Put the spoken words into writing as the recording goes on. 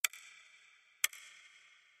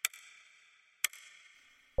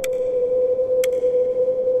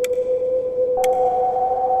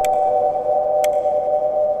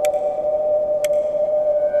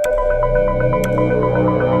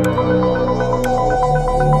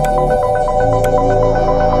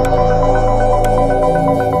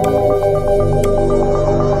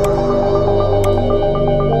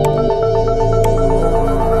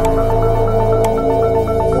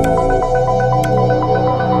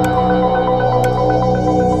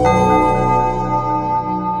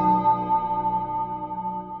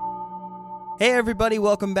Hey everybody,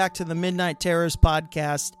 welcome back to the Midnight Terrors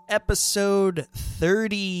Podcast, episode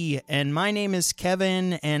 30. And my name is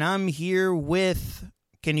Kevin, and I'm here with,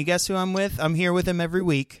 can you guess who I'm with? I'm here with him every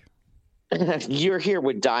week. You're here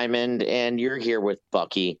with Diamond, and you're here with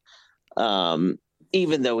Bucky.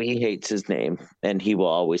 Even though he hates his name, and he will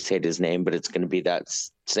always hate his name, but it's going to be that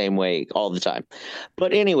same way all the time.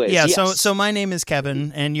 But anyways, yeah. Yes. So my name is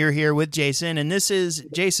Kevin, and you're here with Jason, and this is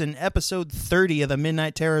Jason, episode 30 of the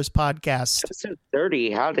Midnight Terrors Podcast. Episode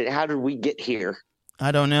 30. How did we get here?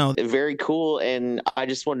 I don't know. Very cool. And I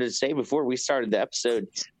just wanted to say before we started the episode,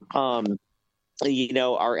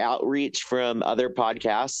 our outreach from other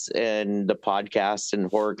podcasts and the podcast and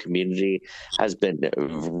horror community has been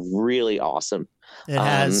really awesome. It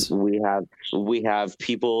has. We have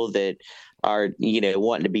people that are,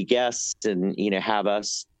 wanting to be guests and, have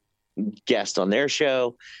us guest on their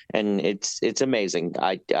show. And it's amazing.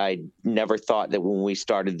 I never thought that when we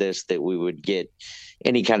started this, that we would get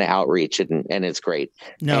any kind of outreach, and it's great.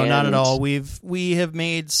 No, not at all. We have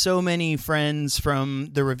made so many friends from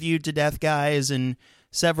the Reviewed to Death guys and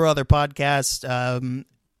several other podcasts,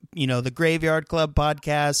 the Graveyard Club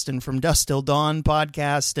podcast and From Dusk Till Dawn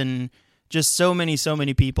podcast, and just so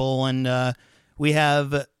many people. And we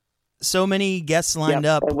have so many guests lined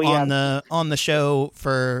up on the show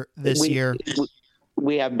for this year.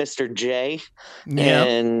 We have Mr. J,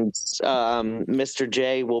 and Mr.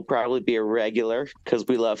 J will probably be a regular because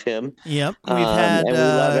we love him. Yep, and we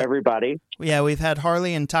love everybody. Yeah, we've had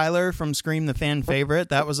Harley and Tyler from Scream the Fan Favorite.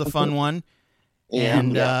 That was a fun one.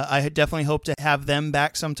 And I definitely hope to have them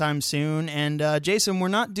back sometime soon. And Jason, we're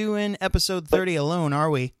not doing episode 30 alone, are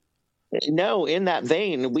we? No, in that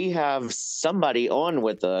vein, we have somebody on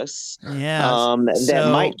with us that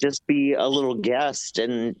might just be a little guest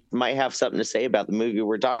and might have something to say about the movie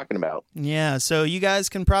we're talking about. Yeah, so you guys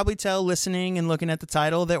can probably tell listening and looking at the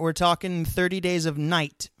title that we're talking 30 Days of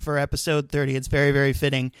Night for episode 30. It's very, very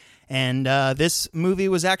fitting. And this movie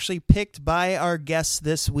was actually picked by our guest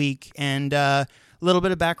this week. And a little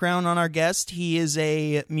bit of background on our guest. He is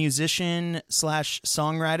a musician /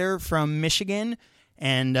 songwriter from Michigan.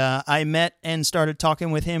 And I met and started talking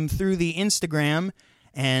with him through the Instagram,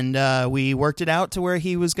 and we worked it out to where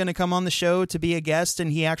he was going to come on the show to be a guest,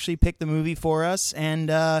 and he actually picked the movie for us. And,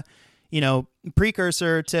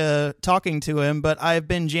 precursor to talking to him, but I've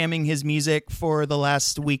been jamming his music for the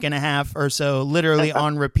last week and a half or so, literally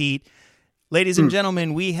on repeat. Ladies and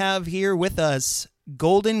gentlemen, we have here with us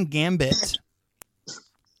Golden Gambit.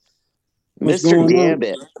 Mr.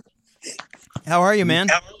 Gambit. How are you, man?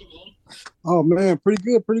 Oh, man, pretty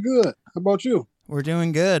good. How about you? We're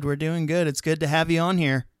doing good. It's good to have you on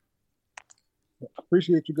here.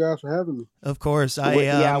 Appreciate you guys for having me. Of course.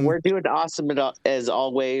 We're doing awesome as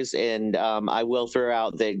always, and I will throw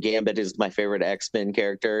out that Gambit is my favorite X-Men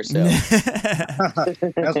character. So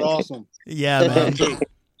That's awesome. Yeah,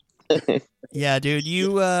 man. Yeah, dude,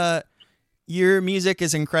 your music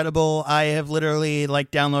is incredible. I have literally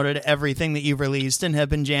downloaded everything that you've released and have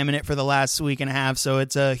been jamming it for the last week and a half. So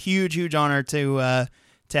it's a huge honor to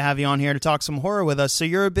have you on here to talk some horror with us. So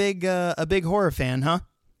you're a big horror fan, huh?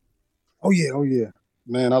 Oh yeah,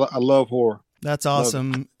 man. I love horror. That's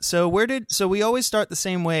awesome. So we always start the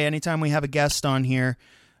same way anytime we have a guest on here.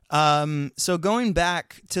 So going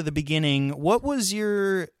back to the beginning, what was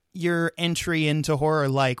your entry into horror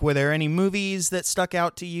like? Were there any movies that stuck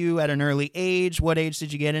out to you at an early age? What age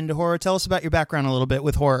did you get into horror? Tell us about your background a little bit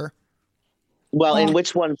with horror. Well, and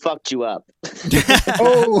which one fucked you up?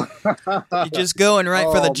 Oh, you're just going right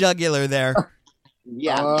for the jugular there.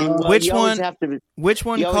 Yeah. Which one have to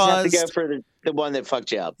caused go for the one that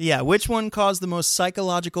fucked you up? Yeah. Which one caused the most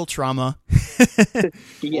psychological trauma?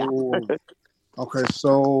 Yeah. Okay,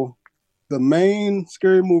 so the main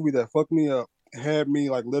scary movie that fucked me up had me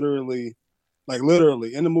literally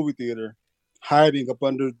in the movie theater, hiding up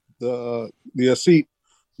under the seat,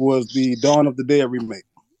 was the Dawn of the Dead remake.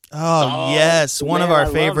 Oh yes, one of our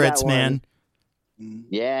favorites, man.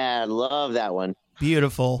 Yeah, I love that one.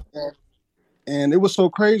 Beautiful. And it was so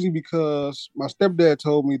crazy because my stepdad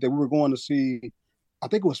told me that we were going to see, I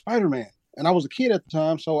think it was Spider-Man, and I was a kid at the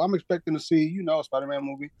time, so I'm expecting to see a Spider-Man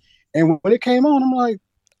movie. And when it came on, I'm like,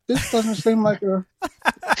 this doesn't seem like a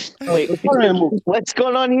Spider-Man movie. What's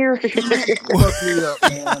going on here? It fucked me up,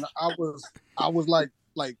 man. I was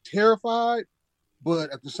like terrified,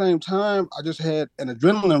 but at the same time, I just had an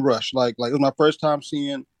adrenaline rush. Like it was my first time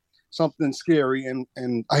seeing something scary, and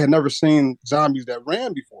I had never seen zombies that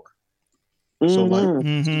ran before. So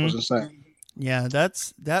it was insane. Yeah,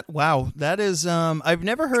 wow. That is, I've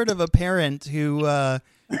never heard of a parent who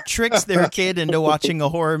tricks their kid into watching a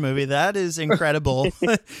horror movie. That is incredible.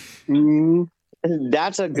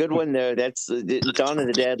 That's a good one though. That's Dawn of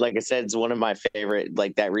the Dead. Like I said, is one of my favorite.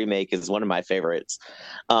 Like that remake is one of my favorites.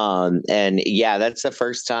 And yeah, that's the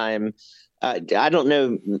first time. I don't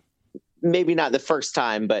know, maybe not the first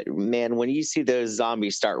time, but man, when you see those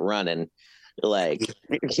zombies start running, like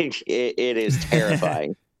it is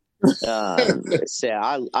terrifying. So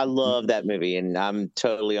I love that movie, and I'm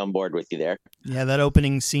totally on board with you there. Yeah, that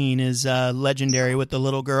opening scene is legendary with the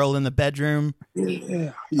little girl in the bedroom.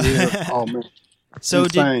 Yeah. Oh man. So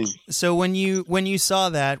Insane. when you saw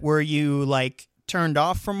that, were you like turned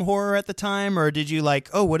off from horror at the time, or did you like,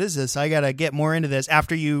 oh, what is this? I gotta get more into this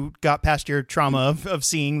after you got past your trauma of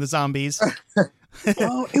seeing the zombies?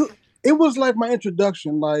 It was like my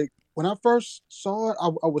introduction. Like when I first saw it,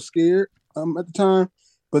 I was scared at the time,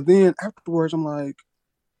 but then afterwards, I'm like,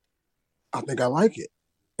 I think I like it,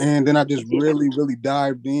 and then I just really, really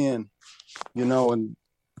dived in, and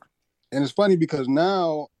it's funny because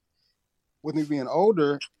now, with me being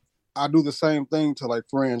older, I do the same thing to like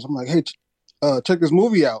friends. I'm like, hey, check this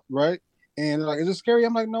movie out, right? And they're like, is it scary?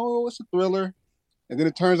 I'm like, no, it's a thriller. And then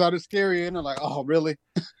it turns out it's scary, and they're like, oh, really?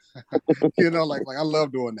 Like I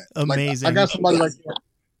love doing that. Amazing. Like, I got somebody like that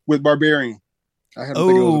with Barbarian. I had to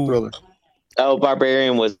think it was a thriller. Oh,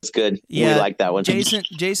 Barbarian was good. Yeah, we like that one.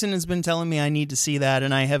 Jason has been telling me I need to see that,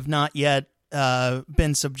 and I have not yet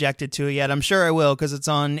been subjected to it yet. I'm sure I will because it's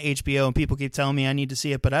on HBO, and people keep telling me I need to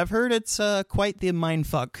see it. But I've heard it's quite the mind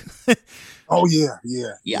fuck. Oh yeah.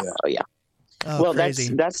 Oh yeah. Oh, well,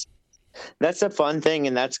 crazy. that's a fun thing,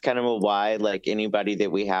 and that's kind of why, like, anybody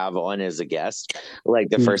that we have on as a guest, like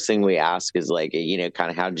the first thing we ask is like,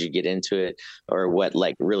 kind of how did you get into it, or what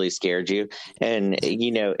like really scared you, and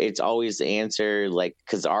it's always the answer, like,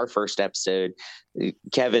 because our first episode,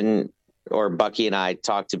 Kevin or Bucky and I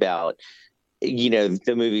talked about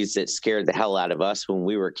the movies that scared the hell out of us when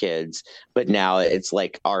we were kids, but now it's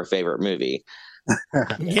like our favorite movie.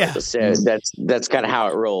 Yeah. So that's kind of how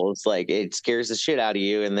it rolls. Like it scares the shit out of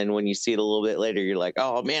you, and then when you see it a little bit later, you're like,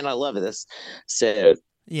 oh man, I love this. So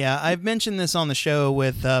yeah, I've mentioned this on the show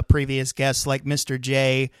with previous guests like Mr.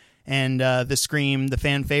 J and the Scream, the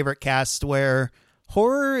fan favorite cast, where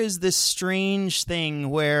horror is this strange thing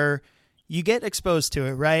where you get exposed to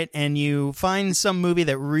it, right? And you find some movie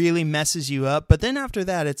that really messes you up, but then after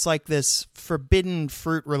that, it's like this forbidden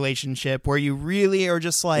fruit relationship where you really are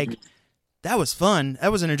just like, that was fun.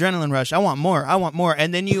 That was an adrenaline rush. I want more.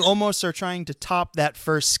 And then you almost are trying to top that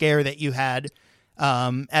first scare that you had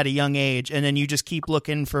at a young age. And then you just keep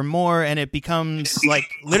looking for more. And it becomes like,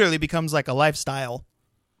 literally becomes like a lifestyle.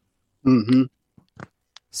 Mm-hmm.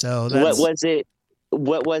 So that's...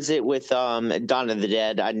 What was it with Dawn of the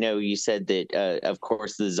Dead? I know you said that, of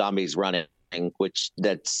course, the zombies running, which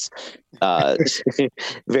that's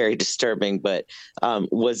very disturbing, but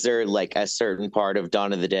was there like a certain part of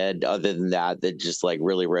Dawn of the Dead other than that just like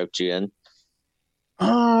really roped you in?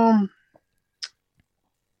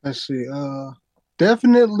 Let's see.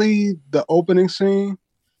 Definitely the opening scene,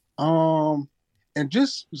 and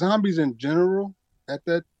just zombies in general at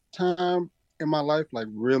that time in my life like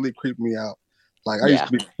really creeped me out. Like I used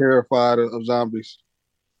to be terrified of zombies.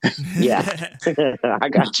 Yeah, I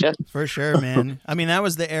gotcha. For sure, man. I mean, that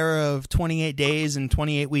was the era of 28 days and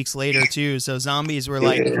 28 weeks later, too. So zombies were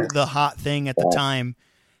like the hot thing at the time.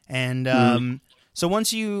 And so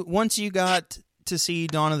once you got to see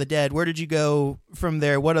Dawn of the Dead, where did you go from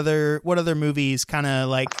there? What other movies kind of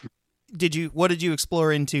like what did you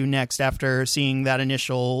explore into next after seeing that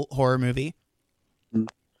initial horror movie?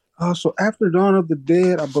 So after Dawn of the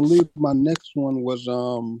Dead, I believe my next one was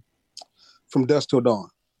From Dusk Till Dawn.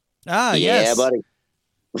 Ah, yes. Yeah,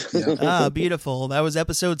 buddy. Ah, beautiful. That was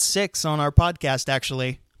episode 6 on our podcast,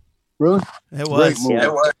 actually. Really? It was. Great movie.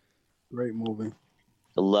 Yeah. Great movie.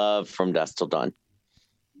 Love From Dusk Till Dawn.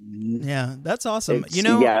 Yeah, that's awesome.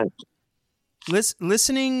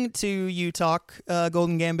 Listening to you talk,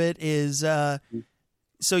 Golden Gambit, is...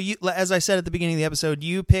 so you, as I said at the beginning of the episode,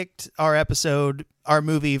 you picked our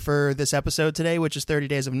movie for this episode today, which is 30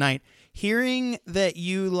 Days of Night. Hearing that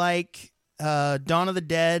you like Dawn of the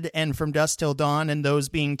Dead and From Dusk Till Dawn, and those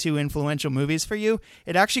being two influential movies for you,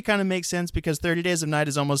 it actually kind of makes sense because 30 Days of Night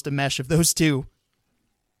is almost a mesh of those two.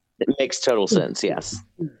 It makes total sense, yes.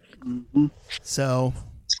 So,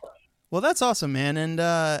 well, that's awesome, man. And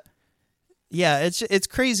yeah, it's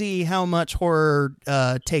crazy how much horror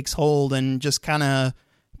takes hold and just kind of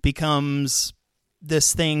becomes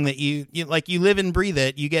this thing that you like, you live and breathe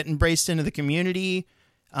it. You get embraced into the community,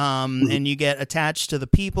 and you get attached to the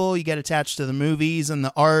people, you get attached to the movies and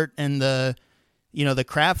the art and the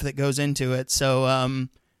craft that goes into it. So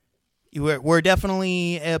we're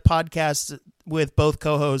definitely a podcast with both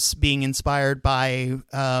co-hosts being inspired by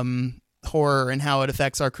horror and how it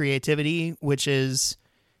affects our creativity, which is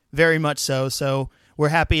very much so. So we're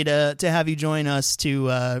happy to have you join us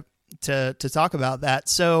to talk about that.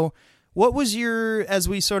 So what was your, as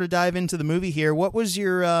we sort of dive into the movie here, what was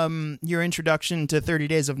your introduction to 30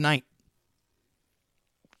 Days of Night?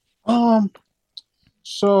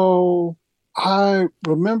 So I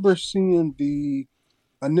remember seeing the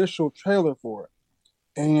initial trailer for it,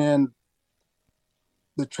 and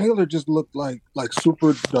the trailer just looked like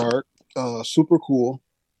super dark, super cool,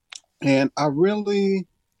 and I really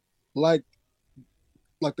like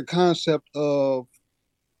the concept of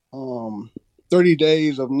 30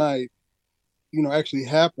 Days of Night, actually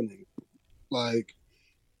happening, like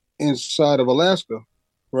inside of Alaska,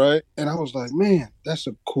 right? And I was like, man, that's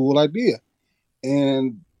a cool idea.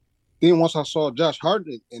 And then once I saw Josh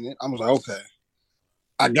Hartnett in it, I was like, okay,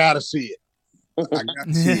 I gotta see it. I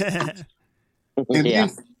gotta see it. And Yeah.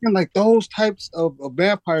 then like those types of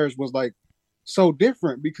vampires was like so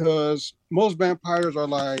different, because most vampires are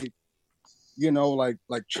like,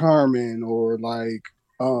 like charming or like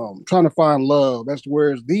trying to find love. That's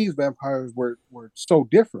whereas these vampires were so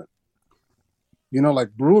different. Like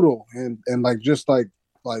brutal and like just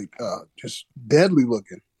just deadly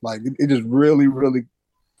looking. Like it just really, really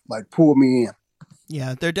like pulled me in.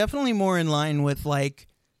 Yeah, they're definitely more in line with like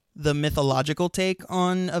the mythological take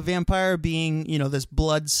on a vampire being, this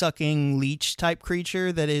blood-sucking leech type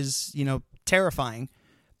creature that is, terrifying.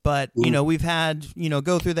 But, we've had,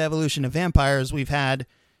 go through the evolution of vampires. We've had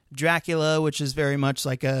Dracula, which is very much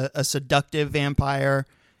like a seductive vampire.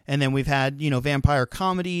 And then we've had, vampire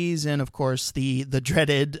comedies and, of course, the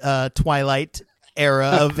dreaded Twilight era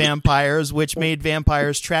of vampires, which made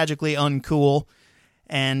vampires tragically uncool.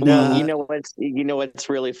 And you know what's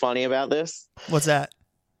really funny about this? What's that?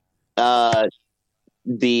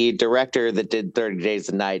 The director that did 30 Days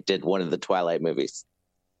a Night did one of the Twilight movies.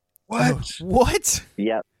 What? Oh, what?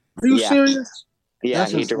 Yep. Are you serious? Yeah,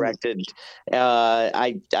 That's he insane. directed.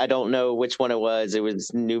 I don't know which one it was. It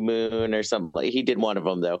was New Moon or something. He did one of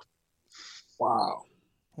them though. Wow.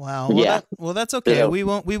 Well, Yeah. that's okay. Yeah. We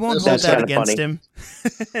won't hold That's that kinda against funny.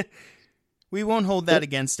 him. We won't hold that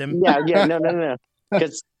against him. Yeah,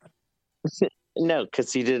 no,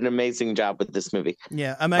 because he did an amazing job with this movie.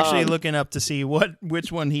 Yeah, I'm actually looking up to see which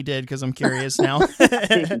one he did because I'm curious now.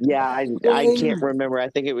 Yeah, I can't remember. I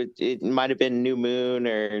think it might have been New Moon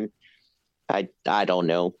or I don't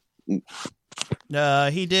know.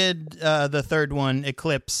 He did the third one,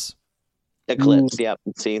 Eclipse. Eclipse. Yep.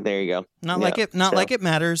 See, there you go. Not like it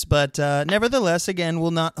matters, but nevertheless, again,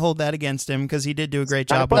 we'll not hold that against him because he did do a great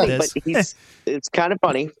job with this. It's kind of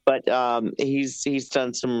funny, but he's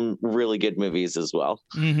done some really good movies as well.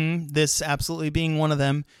 Mm-hmm. This absolutely being one of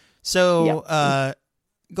them. So,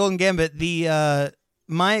 Golden Gambit,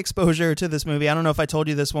 my exposure to this movie, I don't know if I told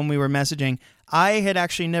you this when we were messaging, I had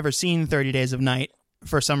actually never seen 30 Days of Night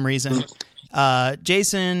for some reason.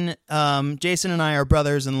 Jason and I are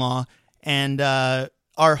brothers-in-law, and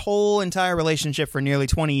our whole entire relationship for nearly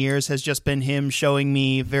 20 years has just been him showing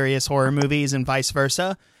me various horror movies and vice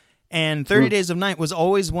versa. And 30 Days of Night was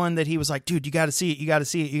always one that he was like, dude, you got to see it. You got to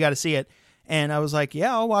see it. You got to see it. And I was like,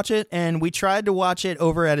 yeah, I'll watch it. And we tried to watch it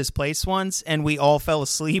over at his place once, and we all fell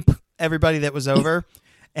asleep, everybody that was over.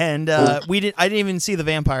 And I didn't even see the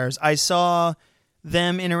vampires. I saw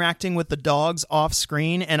them interacting with the dogs off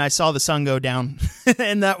screen, and I saw the sun go down.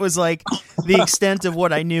 And that was like the extent of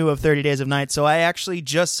what I knew of 30 Days of Night. So I actually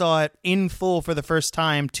just saw it in full for the first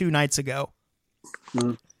time 2 nights ago.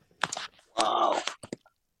 Wow.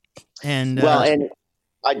 And and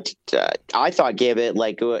I thought Gambit,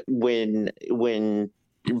 like when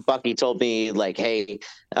Bucky told me like, hey,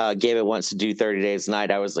 Gambit wants to do 30 Days a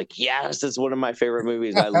Night, I was like, yes, this is one of my favorite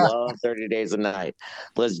movies. I love 30 Days a Night.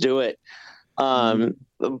 Let's do it.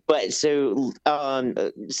 But so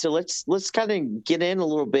let's kind of get in a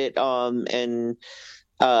little bit and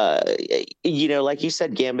like you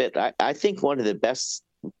said, Gambit, I think one of the best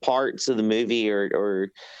parts of the movie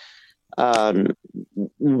or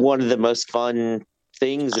one of the most fun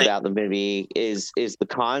things about the movie is the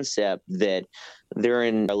concept that they're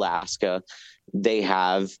in Alaska. They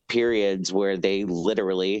have periods where they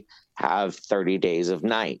literally have 30 days of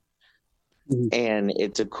night. And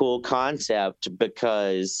it's a cool concept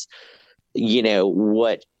because,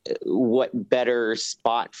 what better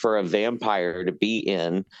spot for a vampire to be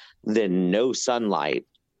in than no sunlight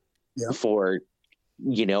for,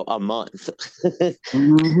 a month.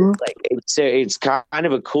 It's kind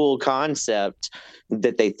of a cool concept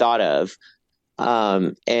that they thought of.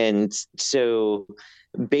 And so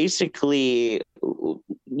basically,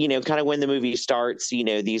 kind of when the movie starts,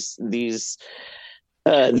 these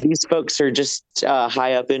These folks are just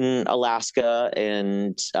high up in Alaska,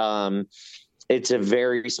 and it's a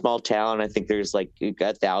very small town. I think there's like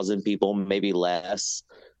 1,000 people, maybe less,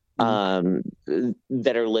 um,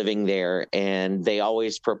 that are living there, and they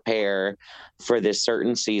always prepare for this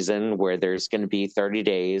certain season where there's going to be 30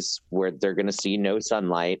 days where they're going to see no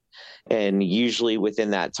sunlight, and usually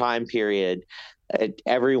within that time period,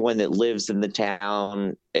 everyone that lives in the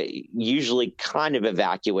town usually kind of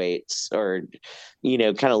evacuates or,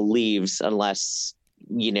 kind of leaves unless,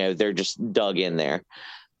 they're just dug in there.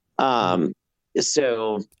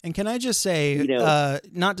 So, and can I just say,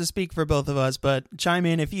 not to speak for both of us, but chime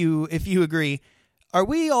in if you agree. Are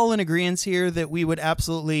we all in agreement here that we would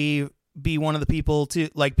absolutely be one of the people to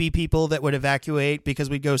be people that would evacuate because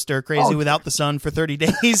we'd go stir crazy without the sun for 30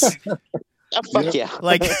 days? Oh, fuck yeah.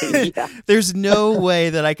 Yeah. There's no way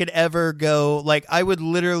that I could ever go, I would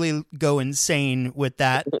literally go insane with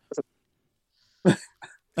that.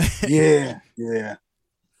 Yeah.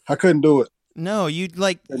 I couldn't do it. No, you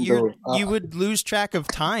would lose track of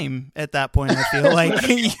time at that point, I feel like.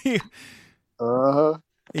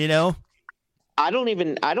 I don't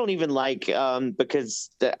even like because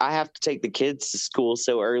I have to take the kids to school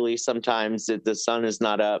so early sometimes that the sun is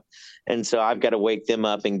not up, and so I've got to wake them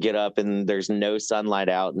up and get up and there's no sunlight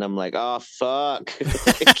out, and I'm like, oh fuck,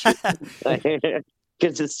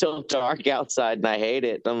 because it's still dark outside and I hate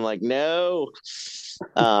it. I'm like, no.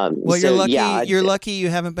 Well, you're lucky. You're lucky you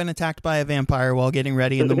haven't been attacked by a vampire while getting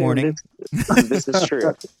ready in the morning. This is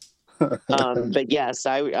true. But yes,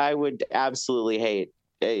 I would absolutely hate.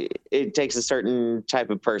 It takes a certain type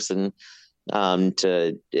of person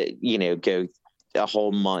to go a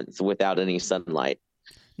whole month without any sunlight.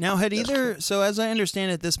 Now, so as I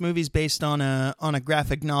understand it, this movie's based on a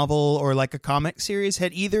graphic novel or like a comic series.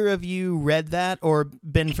 Had either of you read that or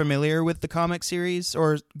been familiar with the comic series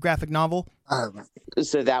or graphic novel? I haven't.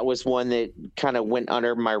 So that was one that kind of went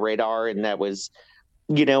under my radar, and that was,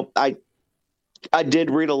 I did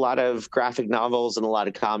read a lot of graphic novels and a lot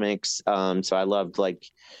of comics. So I loved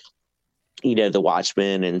The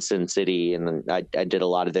Watchmen and Sin City, and I did a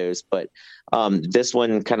lot of those. But this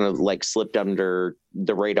one kind of slipped under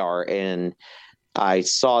the radar, and I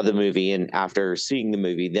saw the movie. And after seeing the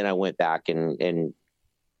movie, then I went back and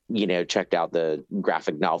checked out the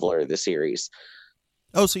graphic novel or the series.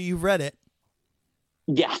 Oh, so you read it?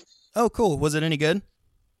 Yeah. Oh, cool. Was it any good?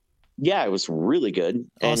 Yeah, it was really good.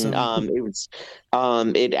 Awesome. And it was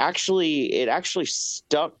it actually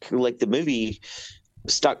stuck, the movie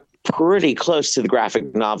stuck pretty close to the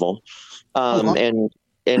graphic novel. And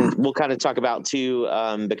we'll kind of talk about too,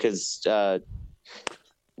 because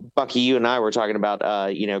Bucky, you and I were talking about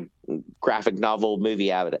graphic novel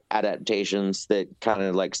movie adaptations that kind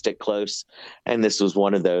of like stick close, and this was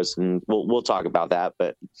one of those, and we'll talk about that.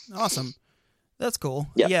 But awesome. That's cool.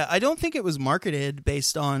 Yep. Yeah, I don't think it was marketed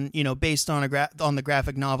based on on the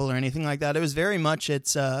graphic novel or anything like that. It was very much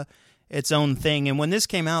its own thing. And when this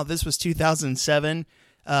came out, this was 2007.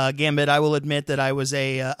 Gambit, I will admit that I was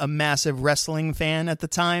a massive wrestling fan at the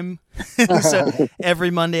time. So every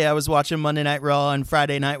Monday I was watching Monday Night Raw and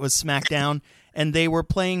Friday night was SmackDown, and they were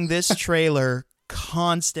playing this trailer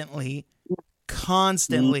constantly.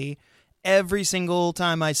 Every single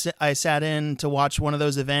time I sat in to watch one of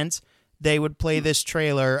those events, they would play this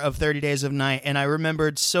trailer of 30 Days of Night. And I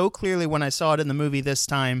remembered so clearly when I saw it in the movie this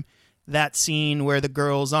time, that scene where the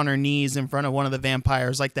girl's on her knees in front of one of the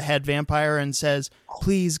vampires, like the head vampire, and says,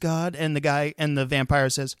 "Please, God." And the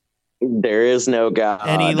vampire says, "There is no God."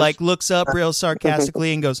 And he looks up real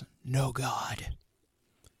sarcastically and goes, "No God."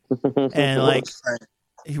 And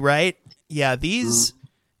right? Yeah, these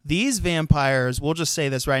vampires, we'll just say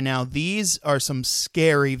this right now, these are some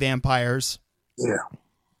scary vampires. Yeah.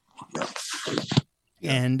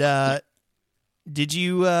 And did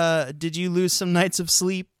you lose some nights of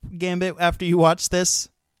sleep, Gambit, after you watched this?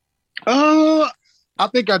 I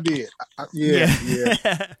think I did.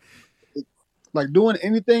 Yeah. Doing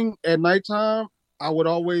anything at nighttime, I would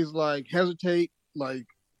always hesitate,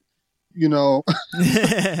 around,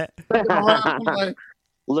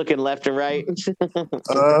 looking left and right, taking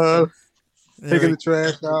the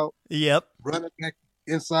trash out. Yep. Running back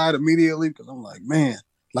inside immediately because I'm like, man.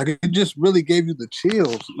 It just really gave you the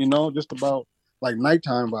chills, just about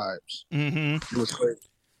nighttime vibes. Mm-hmm. It was great.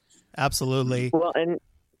 Absolutely. Well,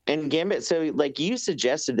 and Gambit, so you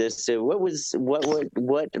suggested this. So what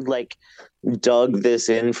dug this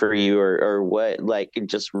in for you, or what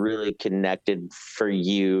just really connected for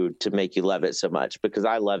you to make you love it so much? Because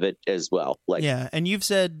I love it as well. Yeah, and you've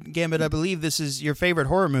said, Gambit, I believe this is your favorite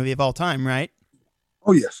horror movie of all time, right?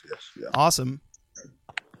 Oh yes, yeah. Awesome.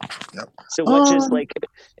 Yep. So what just like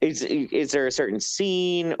is there a certain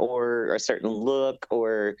scene or a certain look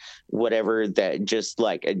or whatever that just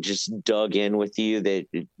like it just dug in with you that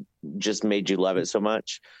it just made you love it so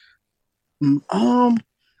much?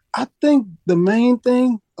 I think the main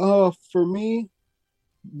thing for me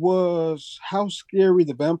was how scary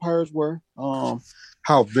the vampires were,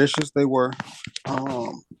 how vicious they were.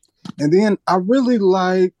 And then I really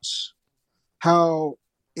liked how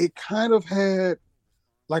it kind of had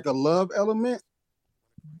like a love element,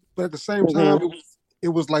 but at the same time, it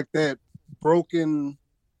was like that broken,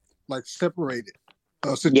 like separated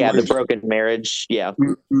situation. Yeah, the broken marriage. Yeah.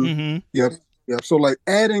 Mm-hmm. Mm-hmm. Yep. Yep. So like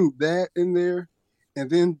adding that in there, and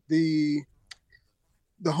then the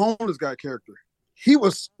homeless guy character, he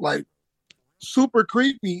was like super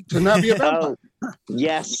creepy to not be a vampire.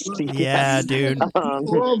 Yes. Yeah, dude.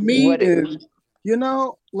 All meat and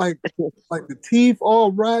like the teeth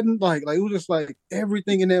all rotten, like it was just like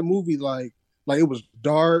everything in that movie, like it was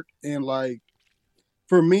dark and like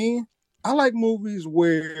for me, I like movies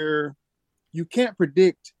where you can't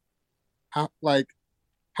predict how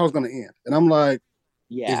it's gonna end, and I'm like,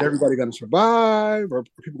 is everybody gonna survive or are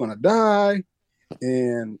people gonna die?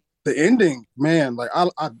 And the ending, man, like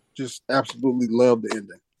I just absolutely love the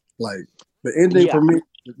ending. Like the ending for me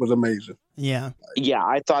was amazing. Yeah. Yeah,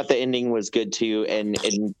 I thought the ending was good too, and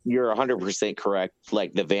you're 100% correct.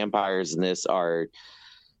 Like the vampires in this are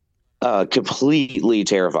completely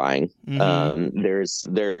terrifying. Mm-hmm.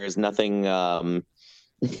 There's nothing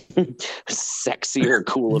sexy or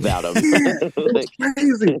cool about them.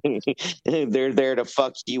 Crazy. They're there to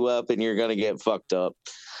fuck you up, and you're gonna get fucked up.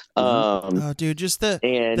 Oh, dude, just the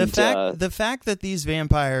fact that these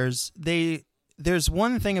vampires, there's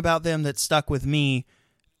one thing about them that stuck with me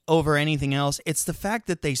over anything else. It's the fact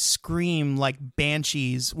that they scream like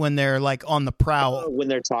banshees when they're like on the prowl, when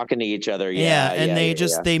they're talking to each other.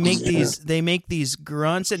 They make these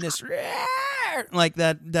grunts and this like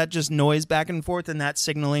that just noise back and forth, and that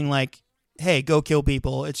signaling like, hey, go kill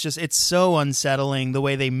people. It's so unsettling the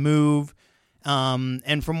way they move.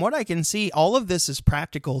 And from what I can see, all of this is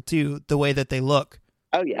practical too, the way that they look.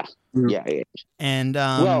 Oh yeah. Yeah. And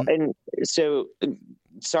and so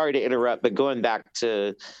sorry to interrupt, but going back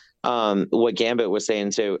to what Gambit was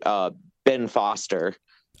saying, so Ben Foster.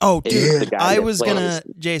 Oh, dude, I was gonna,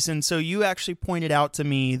 Jason. So you actually pointed out to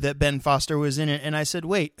me that Ben Foster was in it, and I said,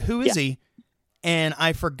 "Wait, who is he?" And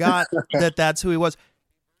I forgot that that's who he was.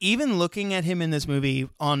 Even looking at him in this movie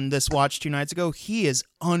on this watch 2 nights ago, he is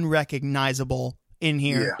unrecognizable in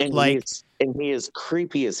here. Yeah. And he is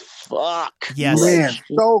creepy as fuck. Yes, man,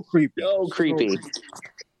 so creepy, so creepy.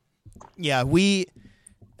 Yeah,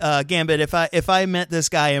 Gambit, if I met this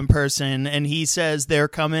guy in person and he says they're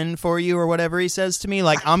coming for you or whatever he says to me,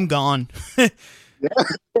 like I'm gone.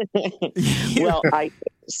 Well, I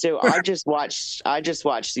just watched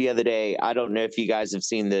the other day. I don't know if you guys have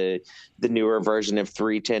seen the newer version of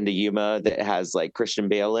 3:10 to Yuma that has like Christian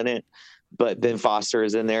Bale in it, but Ben Foster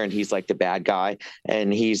is in there and he's like the bad guy,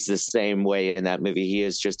 and he's the same way in that movie. He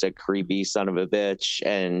is just a creepy son of a bitch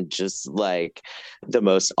and just like the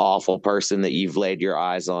most awful person that you've laid your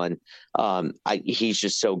eyes on. He's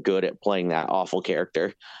just so good at playing that awful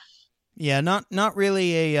character. Yeah, not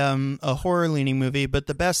really a horror leaning movie, but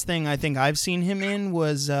the best thing I think I've seen him in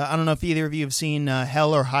was I don't know if either of you have seen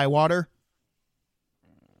Hell or High Water.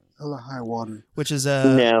 Hell or High Water, which is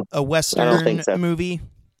a Western movie.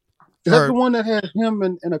 Is that the one that has him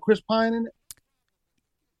and a Chris Pine in it?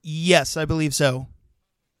 Yes, I believe so.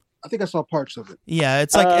 I think I saw parts of it. Yeah,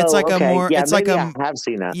 it's like okay. a more I have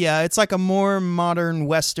seen that. Yeah, it's like a more modern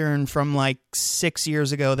Western from like 6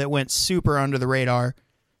 years ago that went super under the radar.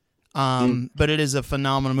 But it is a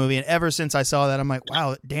phenomenal movie, and ever since I saw that, I'm like,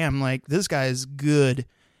 wow, damn, like this guy is good.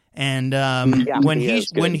 And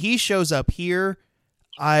when he shows up here,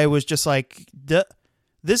 I was just like,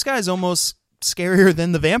 this guy's almost scarier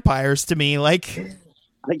than the vampires to me. Like,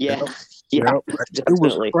 yeah, it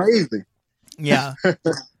was crazy. Yeah.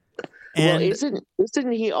 And well,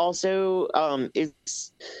 isn't he also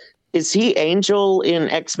is he Angel in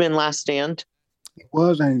X-Men Last Stand? He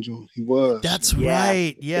was Angel. He was. That's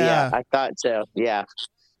right. Yeah. I thought so. Yeah.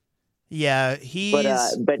 Yeah.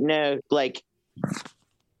 But no, like,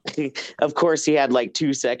 of course he had like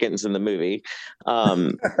 2 seconds in the movie.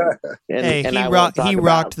 He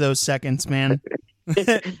rocked those seconds, man.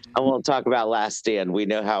 I won't talk about Last Stand. We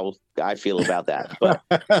know how I feel about that. But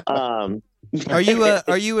are you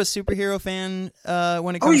a superhero fan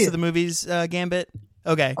when it comes to the movies, Gambit?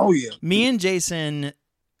 Okay. Oh yeah. Me and Jason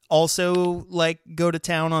also like go to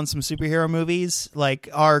town on some superhero movies. Like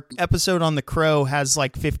our episode on The Crow has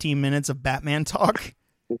like 15 minutes of Batman talk.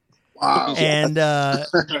 Wow. And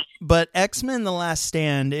but X-Men: The Last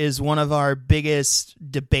Stand is one of our biggest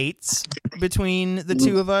debates between the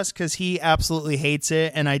two of us because he absolutely hates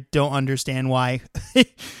it, and I don't understand why.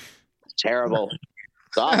 Terrible.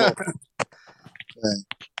 It's awful.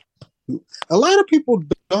 A lot of people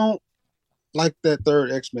don't like that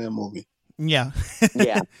third X-Men movie. Yeah.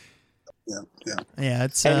 Yeah. Yeah,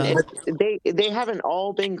 it's and they haven't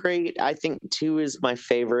all been great. I think 2 is my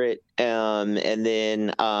favorite, and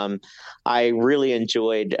then I really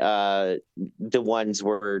enjoyed the ones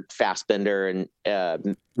where Fassbender and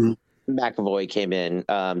McAvoy came in.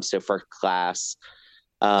 So First Class,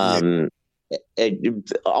 although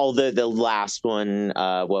the last one,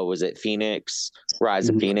 what was it? Phoenix, Rise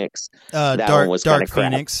of Phoenix. That Dark, one was Dark kind of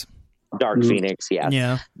crap. Phoenix. Dark Phoenix,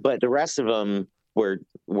 Yeah. But the rest of them were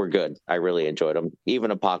good. I really enjoyed them. Even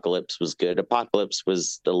Apocalypse was good. Apocalypse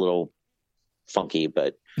was a little funky,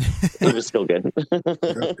 but it was still good.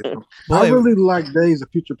 I really like Days of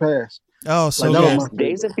Future Past. Oh, so like, good.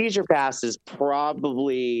 Days of Future Past is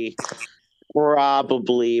probably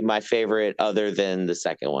my favorite, other than the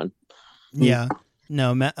second one. Yeah.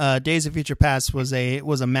 No, Days of Future Past was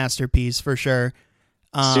a masterpiece for sure.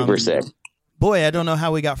 Super sick. Boy, I don't know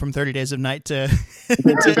how we got from 30 Days of Night to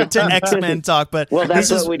X-Men talk, but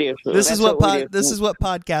that's what we do. This is what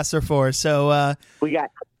podcasts are for. So we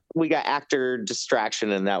got actor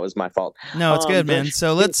distraction, and that was my fault. No, it's good, man.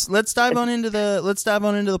 So let's dive on into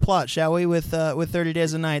the plot, shall we? With 30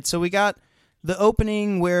 Days of Night. So we got the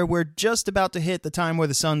opening where we're just about to hit the time where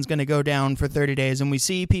the sun's going to go down for 30 days, and we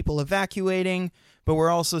see people evacuating, but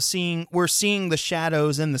we're also seeing the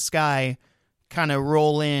shadows in the sky kind of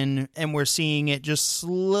roll in, and we're seeing it just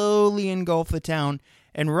slowly engulf the town.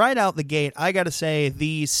 And right out the gate, I gotta say,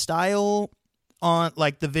 the style on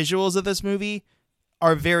like the visuals of this movie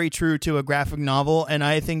are very true to a graphic novel, and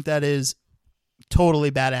I think that is totally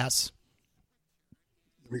badass.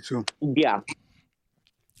 Me too. Yeah.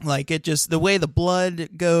 Like it just, the way the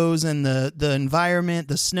blood goes and the environment,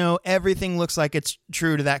 the snow, everything looks like it's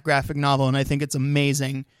true to that graphic novel, and I think it's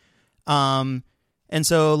amazing. And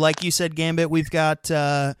so, like you said, Gambit, we've got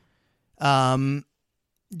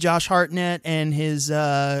Josh Hartnett and his,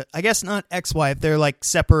 I guess not ex-wife, they're like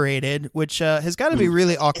separated, which has got to be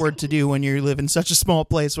really awkward to do when you live in such a small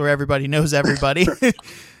place where everybody knows everybody.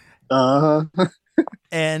 Uh-huh.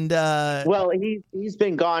 And well, he's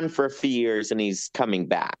been gone for a few years, and he's coming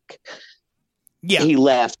back. Yeah, he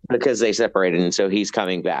left because they separated, and so he's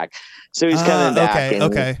coming back. So he's coming back.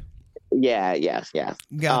 Okay. Yeah.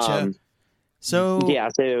 Gotcha. So yeah,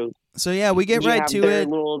 we get right to it.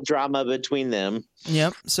 Little drama between them.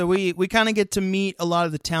 Yep. So we kind of get to meet a lot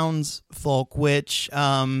of the townsfolk, which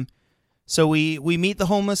so we meet the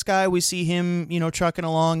homeless guy. We see him, trucking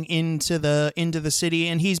along into the city,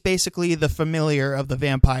 and he's basically the familiar of the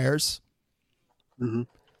vampires. Mm-hmm.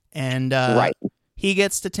 And right. He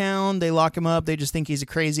gets to town. They lock him up. They just think he's a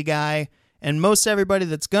crazy guy. And most everybody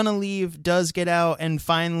that's gonna leave does get out, and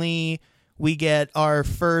finally we get our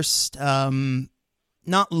first,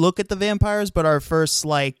 not look at the vampires, but our first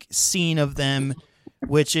scene of them,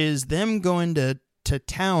 which is them going to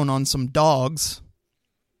town on some dogs.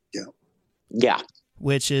 Yeah.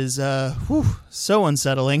 Which is so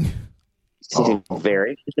unsettling. Oh,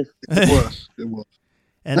 very. It was.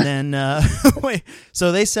 And then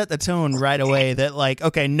so they set the tone right away that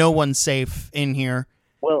okay, no one's safe in here.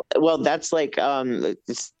 Well, that's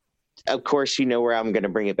of course, where I'm going to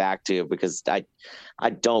bring it back to, because I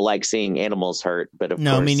don't like seeing animals hurt, but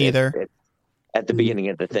no, course, me neither. At the beginning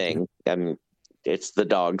of the thing, it's the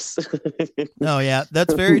dogs. Oh yeah,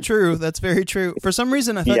 that's very true. That's very true. For some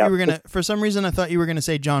reason, I thought you were gonna. For some reason, I thought you were gonna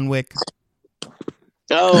say John Wick.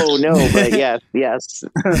 Oh no, but yes,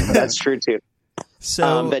 that's true too.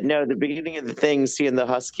 So, but no, the beginning of the thing, seeing the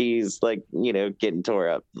huskies getting tore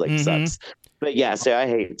up sucks. But yeah, so I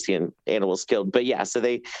hate seeing animals killed. But yeah, so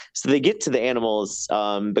they get to the animals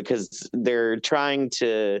because they're trying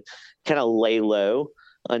to kind of lay low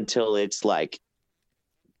until it's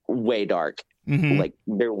way dark. Mm-hmm.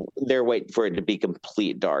 They're waiting for it to be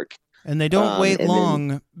complete dark. And they don't wait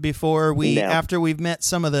long before after we've met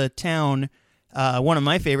some of the town. One of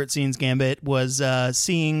my favorite scenes, Gambit, was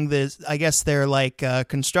seeing this. I guess they're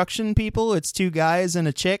construction people. It's two guys and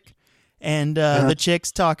a chick. And the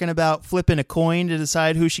chick's talking about flipping a coin to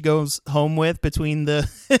decide who she goes home with between the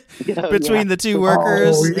the two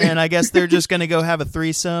workers. Oh, yeah. And I guess they're just going to go have a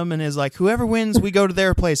threesome, and is whoever wins, we go to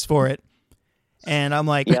their place for it. And I'm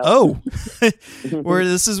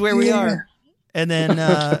this is where we are. And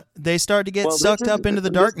then they start to get sucked up into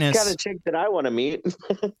the darkness. This is the kind of chick that I want to meet.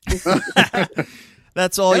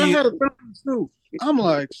 That's all you. I'm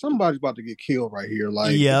like, somebody's about to get killed right here.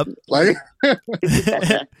 Like, Yep. like and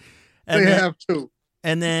they then, have to.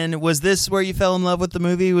 and then was this where you fell in love with the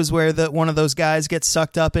movie? Was where one of those guys gets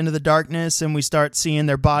sucked up into the darkness and we start seeing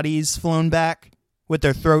their bodies flown back with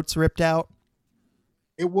their throats ripped out?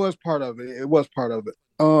 It was part of it. It was part of it.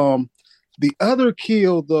 The other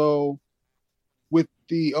kill though, with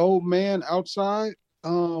the old man outside,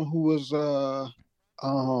 who was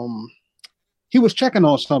he was checking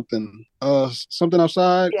on something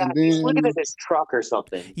outside, Yeah, and he's then looking at this truck or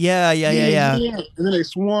something. Yeah. and then they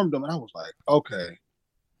swarmed him, and I was like, okay,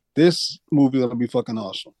 this movie gonna be fucking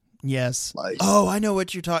awesome. Yes. Like, Oh, I know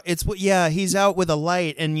what you're talking. He's out with a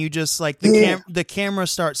light, and you just like the camera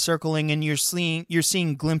starts circling, and you're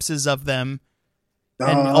seeing glimpses of them,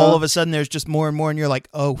 and all of a sudden there's just more and more, and you're like,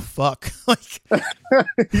 oh fuck, like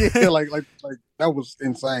yeah, like that was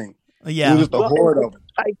insane. Yeah, it was just a horde of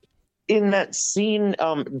it. In that scene,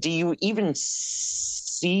 do you even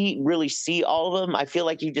really see all of them? I feel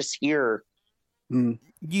like you just hear. You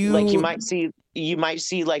might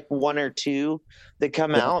see like one or two that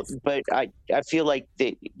come out, but I feel like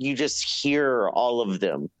that you just hear all of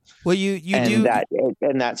them. Well, you do that,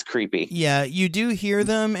 and that's creepy. Yeah, you do hear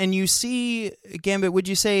them, and you see Gambit. Would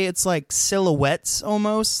you say it's like silhouettes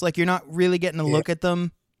almost? Like you're not really getting a look at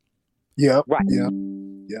them. Yeah. Right. Yeah.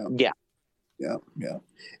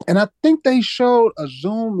 And I think they showed a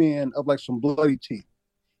zoom in of like some bloody teeth,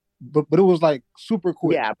 but it was like super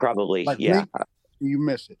quick. Yeah, probably. Like, yeah, you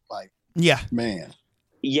miss it. Like, yeah, man.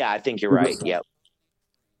 Yeah, I think you're right. Yep.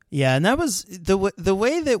 Yeah, and that was the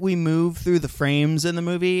way that we move through the frames in the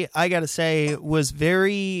movie. I gotta say, was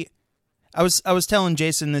very. I was telling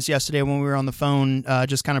Jason this yesterday when we were on the phone,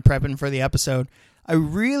 just kind of prepping for the episode. I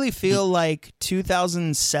really feel like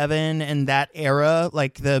 2007 and that era,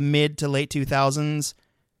 like the mid to late 2000s,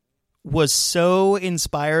 was so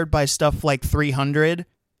inspired by stuff like 300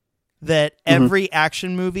 that every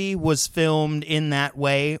action movie was filmed in that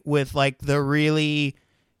way, with like the really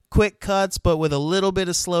quick cuts, but with a little bit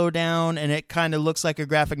of slowdown, and it kind of looks like a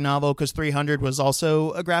graphic novel because 300 was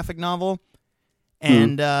also a graphic novel.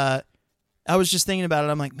 And I was just thinking about it.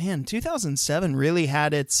 I'm like, man, 2007 really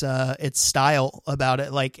had its style about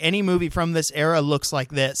it. Like any movie from this era looks like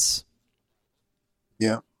this.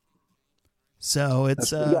 Yeah. So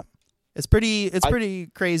it's pretty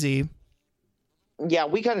crazy. Yeah,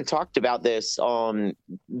 we kind of talked about this. That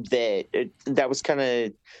was kind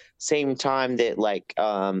of same time that like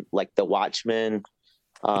The Watchmen,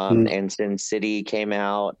 and Sin City came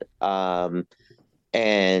out.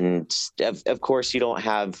 And of course, you don't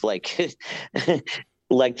have like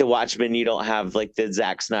like The Watchmen. You don't have like the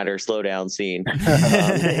Zack Snyder slowdown scene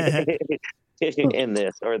in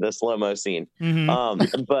this, or the slow mo scene.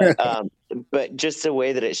 But just the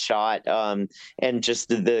way that it's shot, and just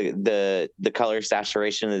the color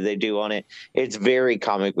saturation that they do on it, it's very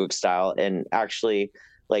comic book style. And actually,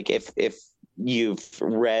 like if you've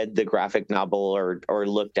read the graphic novel or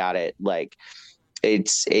looked at it, like.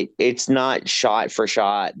 It's not shot for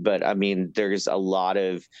shot, but I mean, there's a lot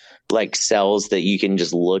of like cells that you can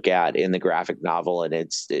just look at in the graphic novel, and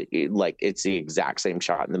it's the exact same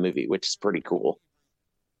shot in the movie, which is pretty cool.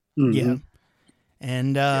 Yeah.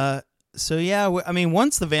 And so yeah, I mean,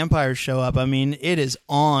 once the vampires show up, I mean, it is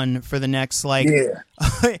on for the next like. Yeah.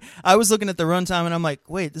 I was looking at the runtime, and I'm like,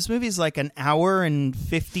 wait, this movie is like an hour and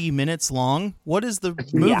 50 minutes long. What is the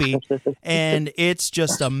movie? Yeah. And it's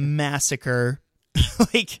just a massacre.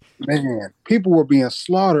 Like, man, people were being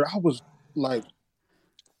slaughtered. I was like,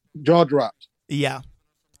 jaw dropped. Yeah.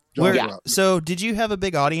 Jaw dropped. So, did you have a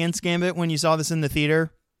big audience, Gambit, when you saw this in the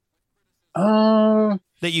theater? That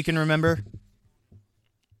you can remember?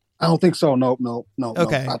 I don't think so. No.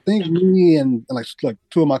 Okay. I think me and like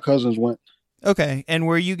two of my cousins went. Okay. And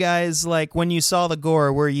were you guys like, when you saw the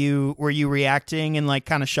gore, were you reacting and like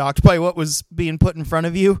kind of shocked by what was being put in front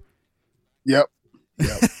of you? Yep.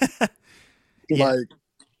 Yeah.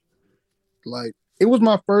 Like it was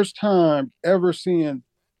my first time ever seeing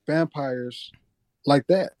vampires like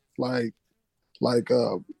that. Like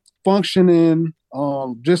functioning,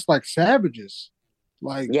 just like savages.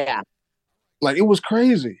 Like, yeah. Like it was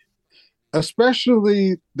crazy.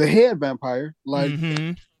 Especially the head vampire. Like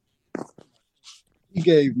he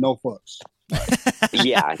gave no fucks.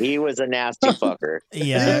 Yeah, he was a nasty fucker.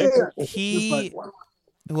 Yeah. He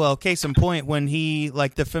Well, case in point, when he,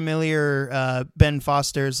 like, the familiar Ben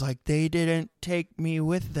Foster's like, they didn't take me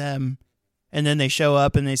with them. And then they show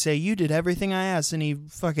up and they say, you did everything I asked. And he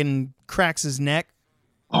fucking cracks his neck.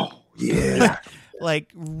 Oh, yeah.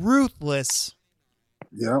 Like, ruthless.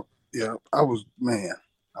 Yeah. I was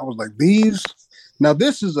like, these. Now,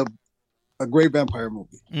 this is a a great vampire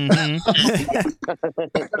movie. Mm-hmm.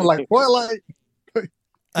 Like Twilight.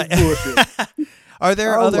 Are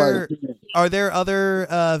there other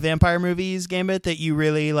vampire movies, Gambit, that you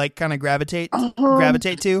really like kind of gravitate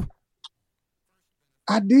to?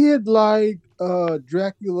 I did like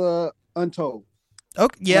Dracula Untold.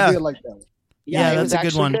 Okay, yeah. I did like that one. Yeah, that's a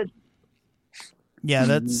good one. Good. Yeah,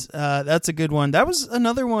 that's a good one. That was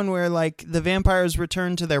another one where like the vampires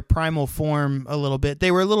returned to their primal form a little bit.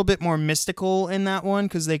 They were a little bit more mystical in that one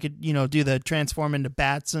because they could, do the transform into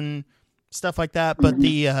bats and stuff like that. But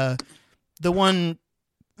the one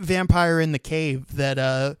vampire in the cave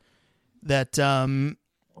that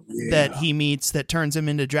he meets that turns him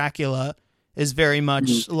into Dracula is very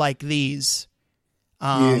much like these.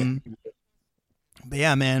 But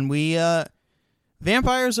yeah, man, we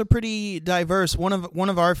vampires are pretty diverse. One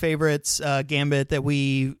of our favorites, Gambit, that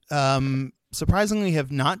we surprisingly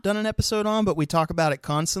have not done an episode on, but we talk about it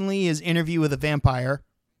constantly, is Interview with a Vampire.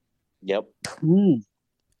 Yep.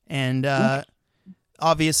 And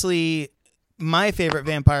obviously, my favorite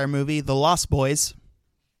vampire movie, The Lost Boys.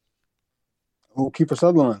 Oh, Kiefer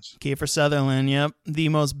Sutherland. Kiefer Sutherland, yep. The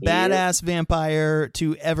most badass vampire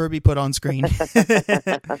to ever be put on screen.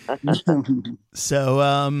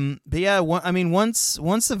 So, but yeah, once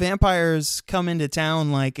the vampires come into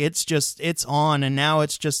town, like it's on, and now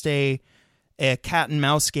it's just a cat and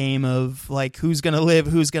mouse game of like who's gonna live,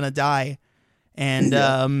 who's gonna die, and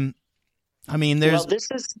there's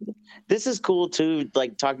this is cool too.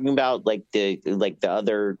 Like talking about like the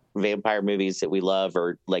other vampire movies that we love,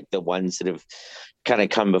 or like the ones that have kind of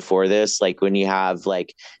come before this. Like when you have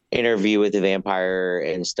like Interview with the Vampire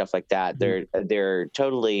and stuff like that, they're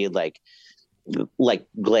totally like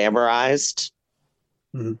glamorized.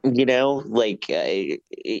 Like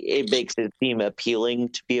it makes it seem appealing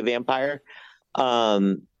to be a vampire.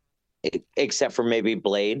 Except for maybe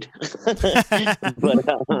Blade. But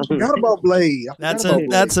forgot about Blade.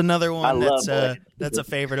 That's another one that's a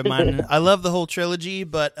favorite of mine. I love the whole trilogy,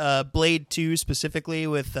 but Blade 2 specifically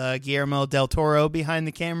with Guillermo del Toro behind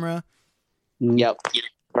the camera. Yep.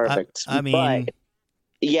 Perfect. But,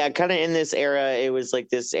 yeah, kind of in this era, it was like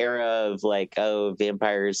this era of like,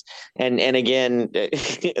 vampires. And again,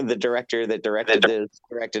 the director that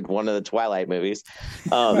directed one of the Twilight movies.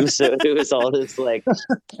 So it was all this like,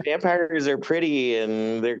 vampires are pretty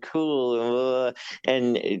and they're cool.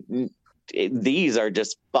 These are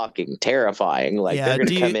just fucking terrifying. Like they're going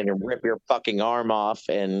to come in and rip your fucking arm off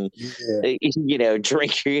and,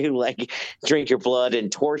 drink your blood and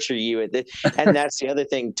torture you and that's the other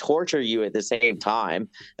thing, torture you at the same time,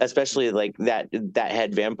 especially like that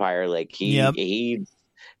head vampire. Like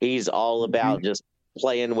he's all about just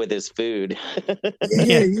playing with his food.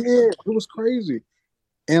 It was crazy.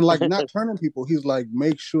 And like not turning people. He's like,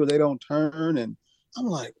 make sure they don't turn. And I'm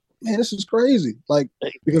like, man, this is crazy. Like,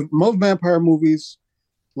 because most vampire movies,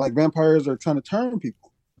 like vampires are trying to turn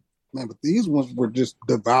people. Man, but these ones were just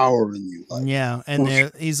devouring you. Like, yeah, and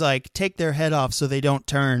he's like, take their head off so they don't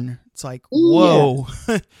turn. It's like, whoa.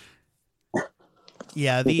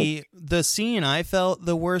 Yeah, the scene I felt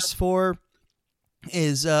the worst for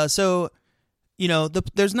is there's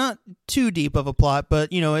not too deep of a plot, but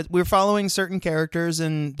we're following certain characters,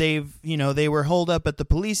 and they were holed up at the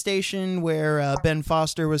police station where Ben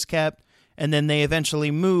Foster was kept, and then they eventually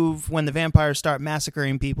move when the vampires start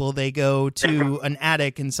massacring people. They go to an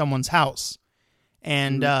attic in someone's house,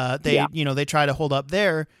 and they try to hold up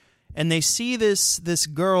there, and they see this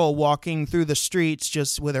girl walking through the streets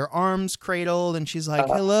just with her arms cradled, and she's like,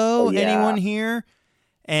 "Hello, anyone here?"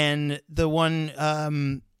 And the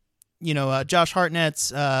one. Josh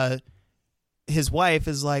Hartnett's his wife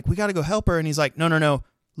is like, we got to go help her, and he's like, no,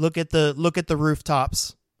 look at the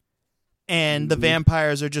rooftops, and the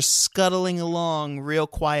vampires are just scuttling along real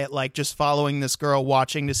quiet, like just following this girl,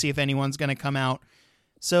 watching to see if anyone's going to come out.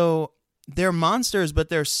 So they're monsters, but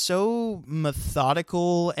they're so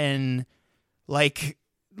methodical and like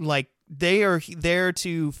they are there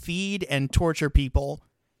to feed and torture people,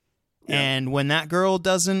 and when that girl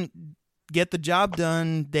doesn't get the job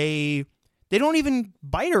done, they don't even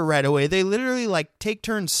bite her right away. They literally like take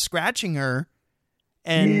turns scratching her,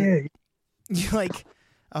 and like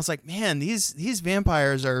I was like, man, these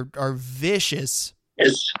vampires are vicious.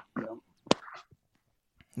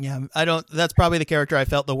 Yeah, that's probably the character I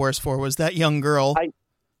felt the worst for, was that young girl.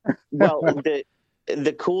 The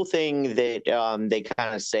cool thing that they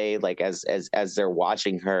kind of say, like as they're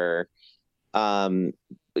watching her go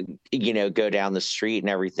down the street and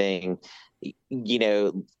everything,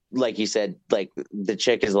 like you said, like the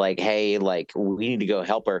chick is like, hey, like we need to go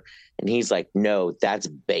help her, and he's like, no, that's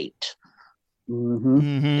bait.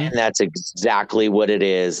 And that's exactly what it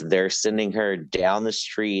is. They're sending her down the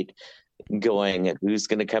street going, who's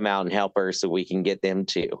going to come out and help her so we can get them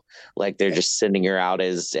too. Like they're just sending her out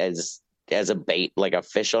as a bait, like a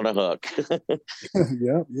fish on a hook.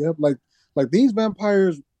 Yeah. Like these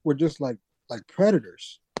vampires were just like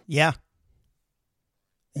predators. Yeah.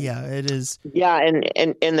 Yeah, it is. Yeah, and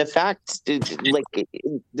the fact, like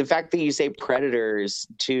the fact that you say predators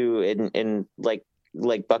too, and like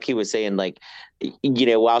Bucky was saying, like, you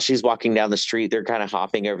know, while she's walking down the street, they're kind of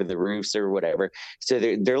hopping over the roofs or whatever. So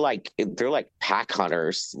they're like pack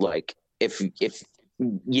hunters. Like if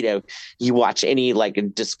you know, you watch any like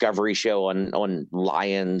Discovery show on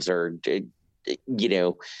lions or you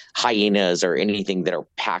know, hyenas or anything that are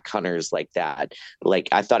pack hunters like that. Like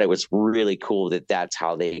I thought it was really cool that that's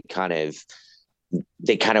how they kind of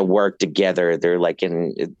work together. They're like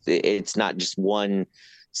it's not just one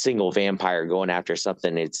single vampire going after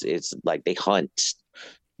something. It's like they hunt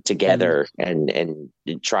together and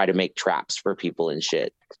try to make traps for people and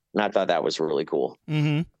shit. And I thought that was really cool.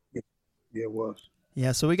 Yeah, it was.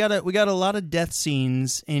 Yeah, so we got a lot of death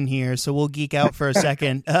scenes in here, so we'll geek out for a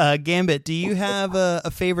second. Gambit, do you have a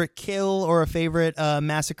favorite kill or a favorite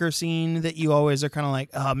massacre scene that you always are kind of like,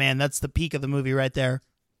 oh man, that's the peak of the movie right there?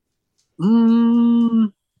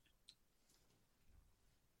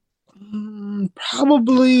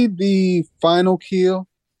 Probably the final kill.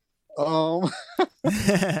 Oh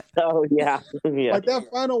yeah. Like that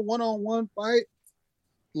final one-on-one fight,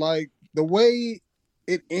 like the way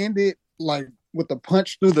it ended, like with the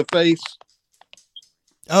punch through the face.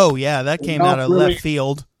 Oh yeah, that came out of left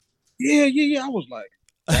field. Yeah. I was like,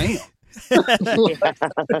 damn.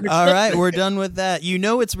 All right, we're done with that. You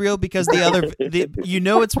know it's real because the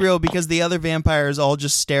other vampires all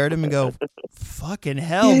just stare at him and go, "Fucking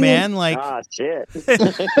hell, man!" Like, shit.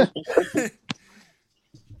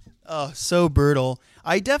 Oh, so brutal.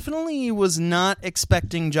 I definitely was not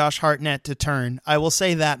expecting Josh Hartnett to turn. I will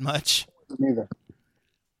say that much.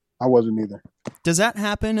 I wasn't either. Does that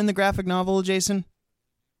happen in the graphic novel, Jason?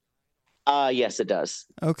 Yes, it does.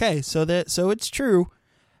 Okay, so it's true.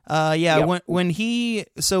 Yep.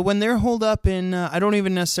 when they're holed up in, I don't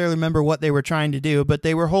even necessarily remember what they were trying to do, but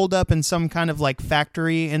they were holed up in some kind of like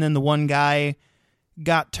factory, and then the one guy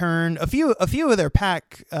got turned. A few of their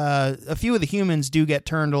pack, a few of the humans do get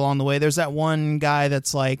turned along the way. There's that one guy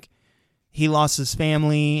that's like, he lost his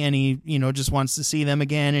family and he, just wants to see them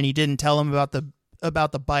again, and he didn't tell them about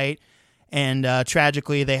the bite. And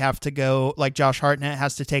tragically, they have to go, like Josh Hartnett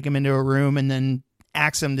has to take him into a room and then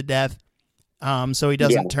axe him to death so he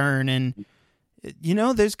doesn't turn. And,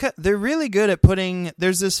 they're really good at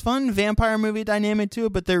there's this fun vampire movie dynamic to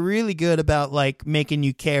it, but they're really good about, like, making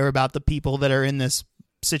you care about the people that are in this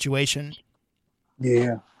situation.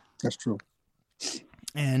 Yeah, that's true.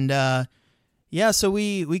 And, so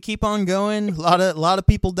we keep on going. A lot of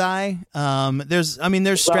people die. There's I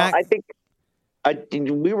think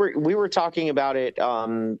we were talking about it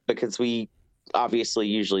because we obviously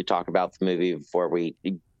usually talk about the movie before we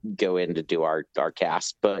go in to do our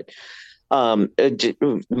cast, but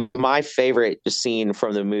my favorite scene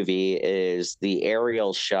from the movie is the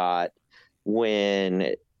aerial shot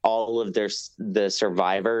when all of the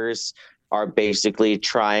survivors are basically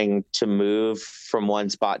trying to move from one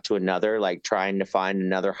spot to another, like trying to find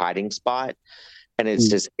another hiding spot, and it's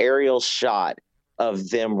this aerial shot of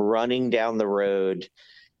them running down the road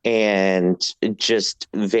and just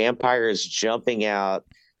vampires jumping out,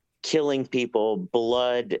 killing people,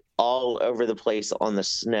 blood all over the place on the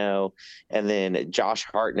snow. And then Josh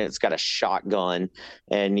Hartnett's got a shotgun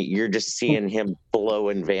and you're just seeing him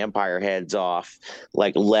blowing vampire heads off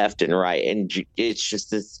like left and right. And it's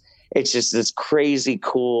just this crazy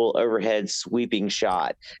cool overhead sweeping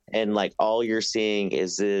shot. And like all you're seeing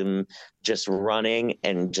is them just running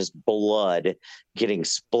and just blood getting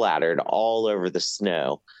splattered all over the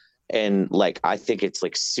snow. And like, I think it's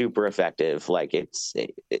like super effective. Like it's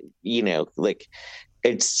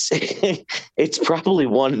it's probably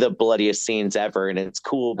one of the bloodiest scenes ever. And it's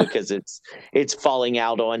cool because it's falling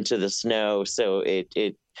out onto the snow. So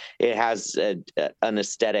it has an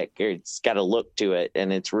aesthetic, it's got a look to it,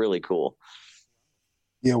 and it's really cool.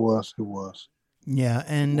 Yeah, it was. Yeah.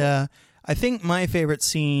 And, I think my favorite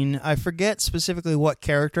scene, I forget specifically what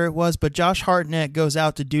character it was, but Josh Hartnett goes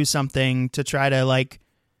out to do something to try to like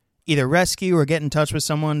either rescue or get in touch with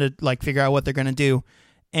someone to like figure out what they're going to do.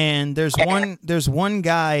 And there's one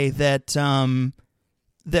guy that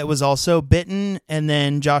was also bitten, and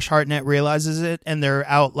then Josh Hartnett realizes it, and they're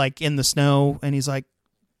out like in the snow, and he's like,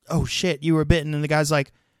 "Oh shit, you were bitten." And the guy's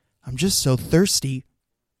like, "I'm just so thirsty.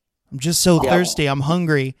 I'm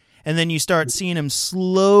hungry." and then you start seeing him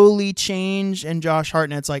slowly change, and Josh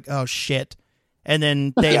Hartnett's like, oh shit, and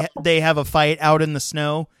then they have a fight out in the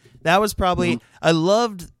snow. That was probably I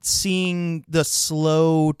loved seeing the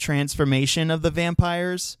slow transformation of the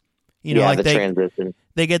vampires. You know, like the transition.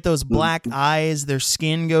 They get those black eyes, their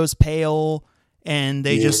skin goes pale, and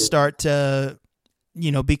they just start to,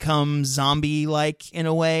 you know, become zombie-like in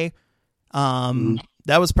a way.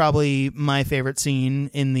 That was probably my favorite scene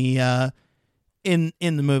in the in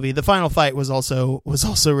the movie. The final fight was also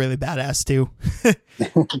really badass too.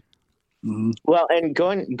 Well, and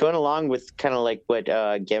going along with kind of like what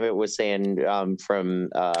Gambit was saying from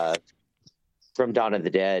Dawn of the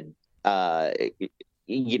Dead,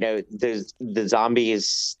 you know, the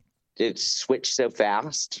zombies switch so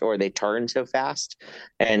fast, or they turn so fast,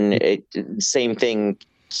 and same thing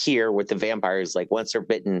here with the vampires. Like once they're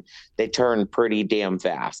bitten, they turn pretty damn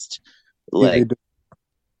fast. Like,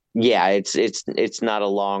 yeah, it's not a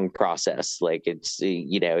long process. Like it's,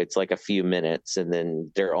 you know, it's like a few minutes, and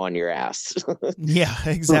then they're on your ass. Yeah,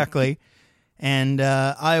 exactly. And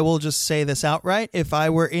I will just say this outright. If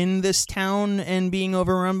I were in this town and being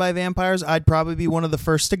overrun by vampires, I'd probably be one of the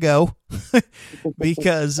first to go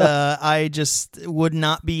because I just would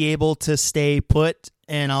not be able to stay put.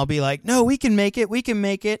 And I'll be like, no, we can make it. We can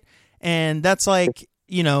make it. And that's like,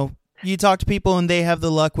 you know, you talk to people and they have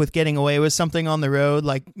the luck with getting away with something on the road,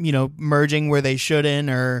 like, you know, merging where they shouldn't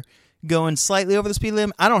or going slightly over the speed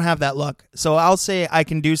limit. I don't have that luck. So I'll say I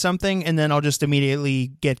can do something and then I'll just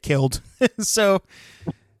immediately get killed. So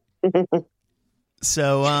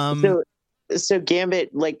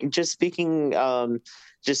Gambit, like just speaking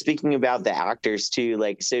about the actors too,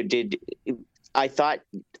 like, so I thought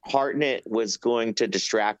Hartnett was going to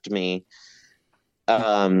distract me.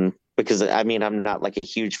 Because I mean, I'm not like a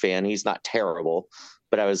huge fan. He's not terrible,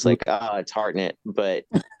 but I was like, it's Hartnett, but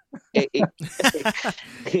he's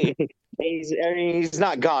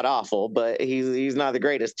not god awful, but he's not the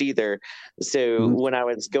greatest either. So when I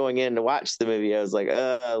was going in to watch the movie, I was like,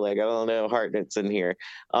 I don't know, Hartnett's in here.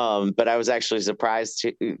 But I was actually surprised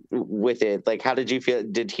with it. Like, how did you feel?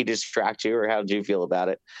 Did he distract you, or how did you feel about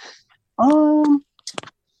it?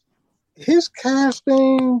 His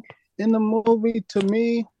casting in the movie to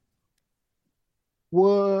me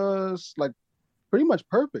was like pretty much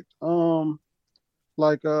perfect.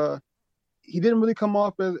 He didn't really come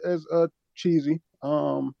off as cheesy.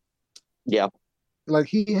 Yeah. Like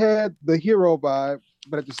he had the hero vibe,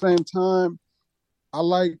 but at the same time, I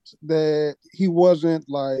liked that he wasn't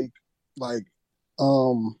like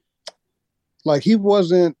he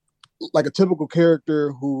wasn't like a typical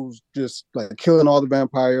character who's just like killing all the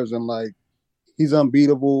vampires and like he's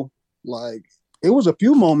unbeatable. Like it was a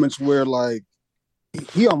few moments where like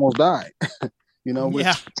he almost died, you know. Which,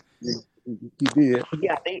 he did.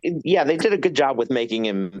 Yeah, they did a good job with making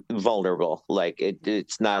him vulnerable. Like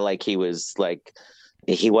it's not like he wasn't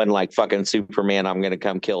like fucking Superman, I'm gonna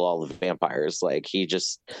come kill all the vampires. Like he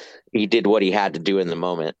did what he had to do in the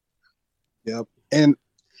moment. Yep. And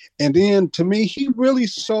then to me, he really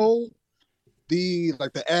sold the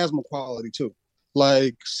asthma quality too.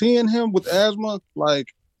 Like seeing him with asthma, like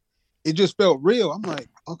it just felt real. I'm like,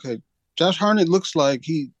 okay, Josh Hartnett looks like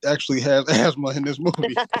he actually has asthma in this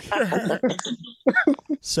movie.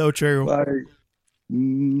 So true.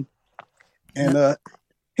 And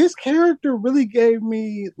his character really gave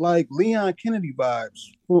me like Leon Kennedy vibes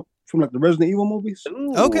from like the Resident Evil movies.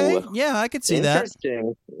 Ooh, okay, yeah, I could see that.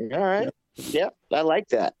 Interesting. All right. Yep, I like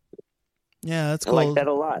that. Yeah, that's cool. I like that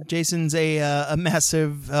a lot. Jason's a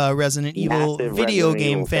massive Resident Evil video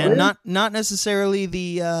game fan. Not necessarily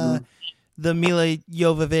the Mila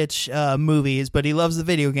Jovovich movies, but he loves the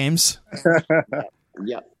video games.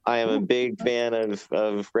 Yeah, I am a big fan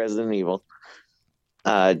of Resident Evil.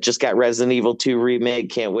 Just got Resident Evil 2 remake.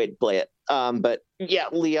 Can't wait to play it. But yeah,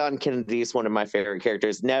 Leon Kennedy is one of my favorite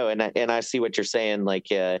characters. No, and I see what you're saying. Like,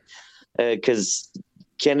 because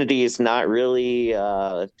Kennedy is not really.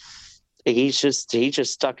 He's just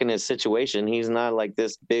stuck in his situation. He's not like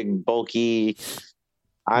this big bulky,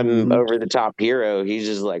 I'm over the top hero. He's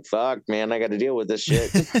just like, fuck, man, I got to deal with this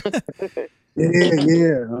shit.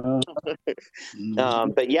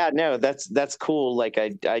 But yeah, no, that's cool. Like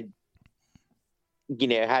I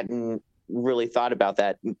hadn't really thought about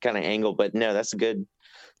that kind of angle, but no, that's a good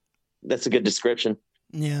description.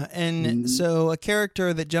 Yeah, and so a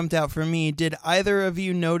character that jumped out for me, did either of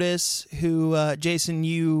you notice who, Jason,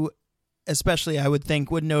 you especially, I would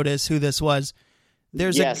think, would notice who this was?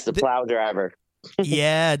 The plow driver.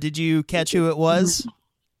 Yeah, did you catch who it was?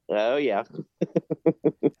 Oh, yeah.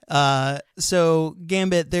 So,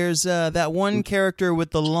 Gambit, there's that one character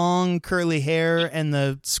with the long curly hair and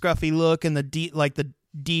the scruffy look and the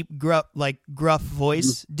deep, gruff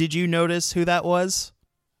voice. Did you notice who that was?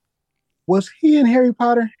 Was he in Harry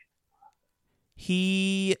Potter?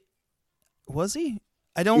 Was he?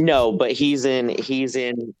 I don't No, but he's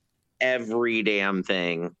in every damn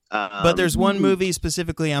thing. But there's one movie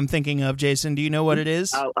specifically I'm thinking of, Jason. Do you know what it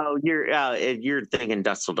is? You're thinking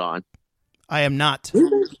Dusk Till Dawn. I am not.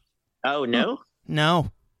 Oh no?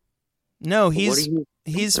 No,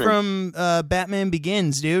 he's from Batman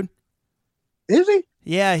Begins, dude. Is he?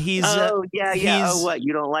 Yeah, he's Oh, what?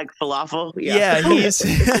 You don't like falafel? Yeah,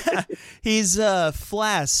 he's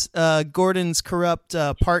Flass, Gordon's corrupt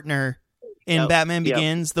partner in Batman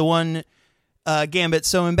Begins, the one Gambit.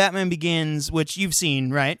 So in Batman Begins, which you've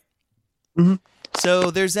seen, right? Mm-hmm.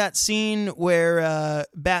 So there's that scene where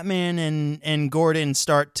Batman and Gordon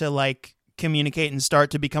start to like communicate and start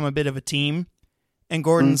to become a bit of a team. And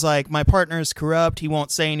Gordon's like, my partner is corrupt. He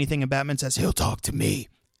won't say anything. And Batman says, he'll talk to me.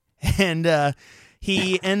 And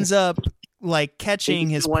he ends up like catching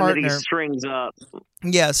his partner. That he strings up.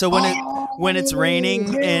 Yeah. So when it's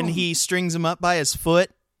raining and he strings him up by his foot,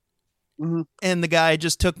 and the guy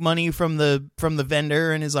just took money from the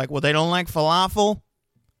vendor and is like, well, they don't like falafel.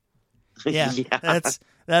 Yeah.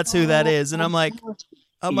 That's who that is. And I'm like,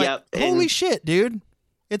 holy shit, dude.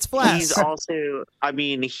 It's Flash. He's also,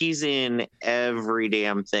 he's in every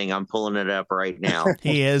damn thing. I'm pulling it up right now.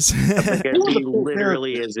 He is. Because he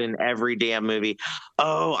literally is in every damn movie.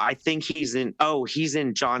 Oh, I think he's in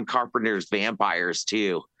John Carpenter's Vampires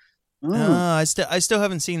too. I still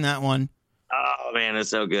haven't seen that one. Oh man, it's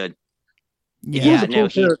so good. Yeah, no,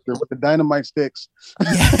 character with the dynamite sticks.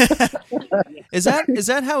 Yeah. Is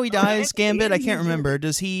that how he dies, Gambit? I can't remember.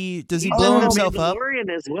 Does he blow himself up?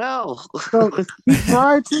 As well. So he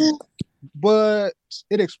tried to, but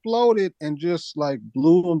it exploded and just like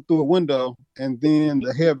blew him through a window, and then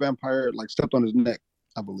the hair vampire like stepped on his neck,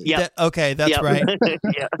 I believe. Yeah. Okay, that's right.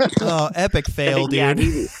 Yeah. Oh, epic fail, dude. Yeah,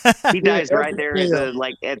 he dies right there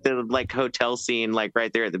at the hotel scene, like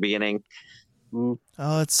right there at the beginning. Oh,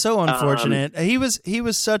 it's so unfortunate. He was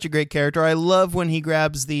such a great character. I love when he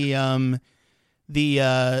grabs the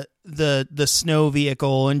snow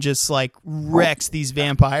vehicle and just like wrecks these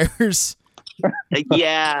vampires.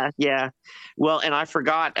 Yeah. Well, and I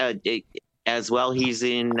forgot as well. He's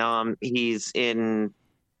in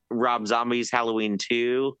Rob Zombie's Halloween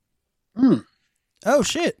 2. Oh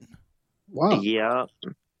shit! Wow. Yeah.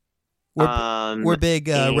 We're big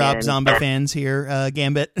Rob Zombie fans here,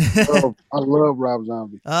 Gambit. Oh, I love Rob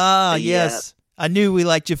Zombie. Ah, yes. I knew we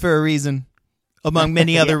liked you for a reason, among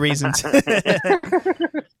many other reasons.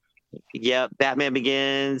 Yeah, Batman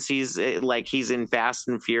Begins. He's in Fast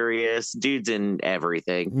and Furious. Dude's in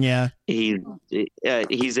everything. Yeah, he's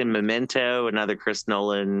in Memento, another Chris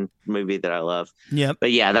Nolan movie that I love. Yep.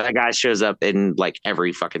 But yeah, that guy shows up in like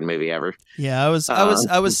every fucking movie ever. Yeah, I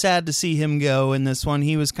was sad to see him go in this one.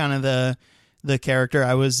 He was kind of the character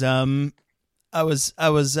I was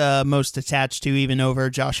most attached to, even over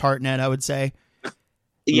Josh Hartnett, I would say.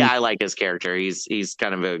 Yeah, I like his character. He's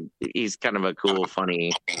kind of a cool,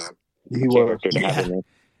 funny. He was.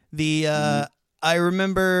 Yeah. I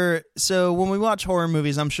remember, so when we watch horror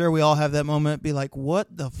movies, I'm sure we all have that moment, be like, what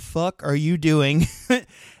the fuck are you doing?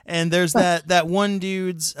 And there's that one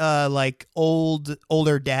dude's like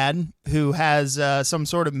older dad who has some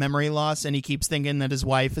sort of memory loss, and he keeps thinking that his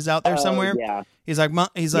wife is out there somewhere. Yeah. He's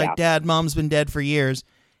like, Dad, Mom's been dead for years.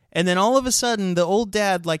 And then all of a sudden, the old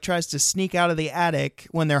dad like tries to sneak out of the attic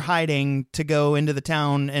when they're hiding to go into the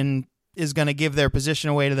town and is going to give their position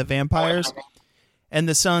away to the vampires. And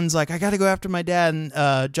the son's like, I got to go after my dad.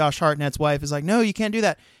 And Josh Hartnett's wife is like, no, you can't do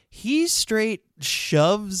that. He straight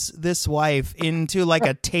shoves this wife into like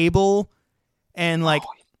a table, and like,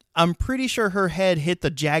 I'm pretty sure her head hit the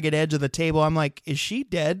jagged edge of the table. I'm like, is she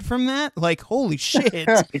dead from that? Like, holy shit.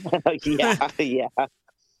 Yeah.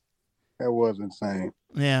 That was insane.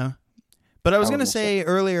 Yeah. But I was going to say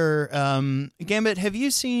earlier, Gambit, have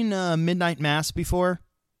you seen Midnight Mass before?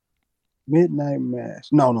 Midnight Mass.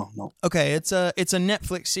 No. Okay, it's a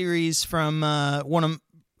Netflix series from my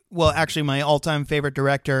all-time favorite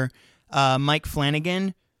director, Mike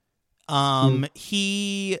Flanagan.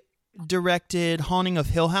 He directed Haunting of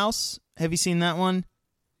Hill House. Have you seen that one?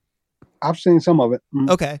 I've seen some of it.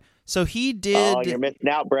 Okay, so he did. Oh, you're missing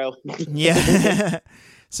out, bro. Yeah.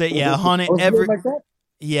 So yeah, Haunting like that?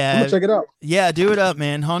 Yeah, I'm gonna check it out. Yeah, do it up,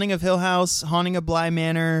 man. Haunting of Hill House, Haunting of Bly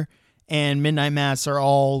Manor, and Midnight Mass are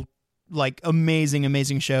all like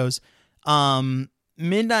amazing shows.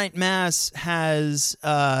 Midnight Mass has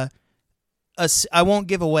I won't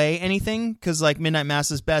give away anything because like Midnight Mass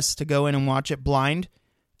is best to go in and watch it blind.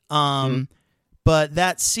 But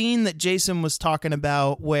that scene that Jason was talking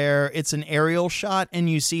about where it's an aerial shot and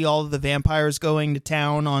you see all of the vampires going to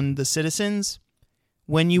town on the citizens,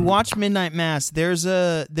 when you watch Midnight Mass, there's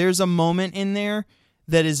a moment in there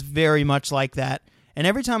that is very much like that. And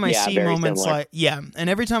every time I see moments similar. and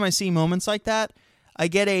every time I see moments like that, I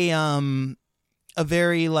get a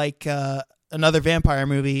very like another vampire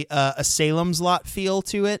movie, a Salem's Lot feel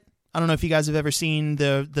to it. I don't know if you guys have ever seen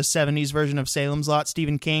the 70s version of Salem's Lot,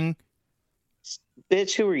 Stephen King.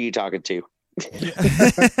 Bitch, who are you talking to?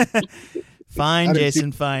 Fine,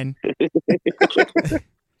 Jason, fine.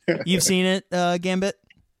 You've seen it, Gambit?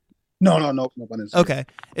 No. Okay.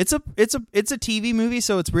 It's a TV movie,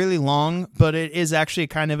 so it's really long, but it is actually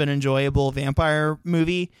kind of an enjoyable vampire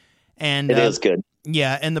movie. And it is good.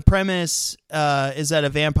 Yeah, and the premise is that a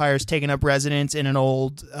vampire is taking up residence in an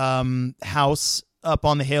old house up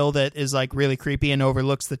on the hill that is like really creepy and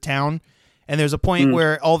overlooks the town. And there's a point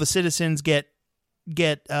where all the citizens get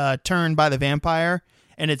turned by the vampire,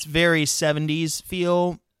 and it's very 70s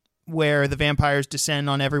feel where the vampires descend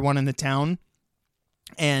on everyone in the town.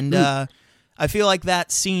 And I feel like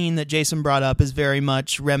that scene that Jason brought up is very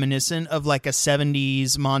much reminiscent of like a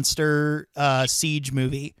 70s monster siege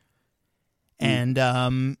movie. And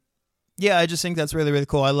yeah, I just think that's really, really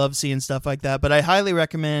cool. I love seeing stuff like that. But I highly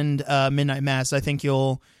recommend Midnight Mass. I think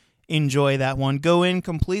you'll enjoy that one. Go in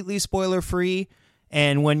completely spoiler free,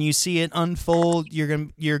 and when you see it unfold,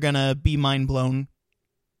 you're gonna be mind blown.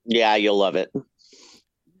 Yeah, you'll love it.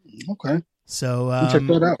 Okay. So check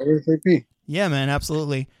that out ASAP. Yeah, man,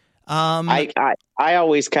 absolutely. I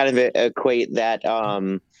always kind of equate that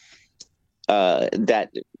that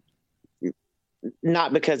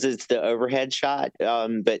not because it's the overhead shot,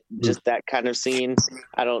 but just that kind of scene.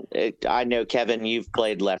 I know, Kevin, you've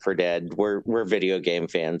played Left 4 Dead. We're video game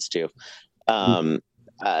fans too.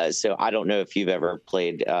 So I don't know if you've ever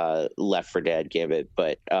played Left 4 Dead, Gambit,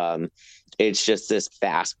 but it's just this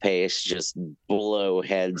fast pace, just blow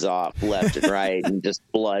heads off left and right, and just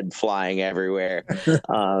blood flying everywhere.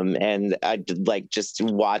 And I did, like, just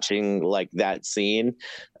watching like that scene,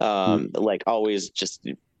 like always just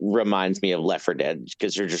reminds me of Left 4 Dead,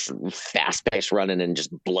 because you're just fast paced running and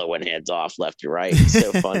just blowing heads off left and right. It's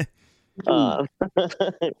so fun.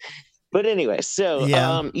 But anyway, so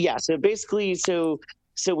so basically, so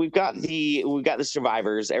we've got the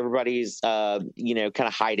survivors. Everybody's kind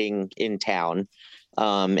of hiding in town,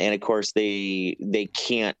 and of course they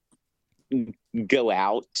can't go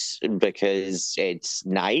out because it's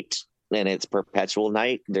night, and it's perpetual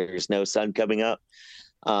night. There's no sun coming up,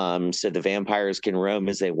 so the vampires can roam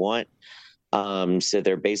as they want. So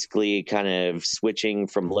they're basically kind of switching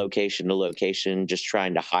from location to location, just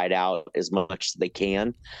trying to hide out as much as they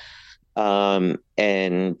can. And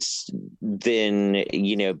then,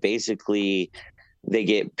 basically they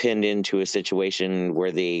get pinned into a situation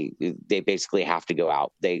where they basically have to go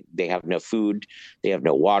out. They have no food, they have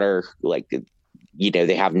no water,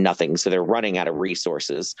 they have nothing. So they're running out of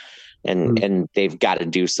resources, and they've got to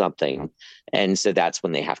do something. And so that's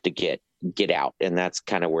when they have to get out. And that's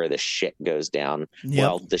kind of where the shit goes down. Yep.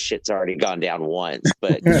 Well, the shit's already gone down once,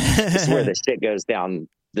 but it's where the shit goes down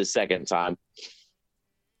the second time.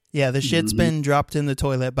 Yeah, the shit's been dropped in the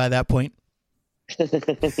toilet by that point.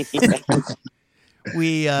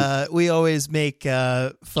 We always make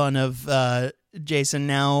fun of Jason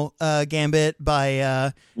now, Gambit,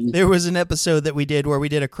 by there was an episode that we did where we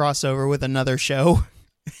did a crossover with another show.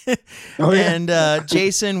 And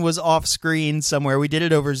Jason was off screen somewhere. We did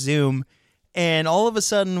it over Zoom, and all of a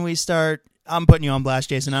sudden I'm putting you on blast,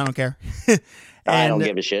 Jason. I don't care. I don't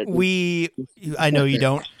give a shit. I know you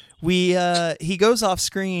don't. He goes off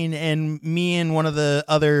screen, and me and one of the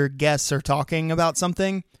other guests are talking about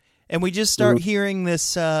something, and we just start hearing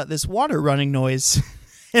this water running noise,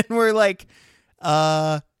 and we're like,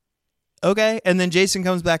 okay. And then Jason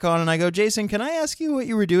comes back on, and I go, Jason, can I ask you what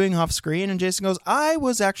you were doing off screen? And Jason goes, I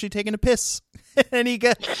was actually taking a piss. And he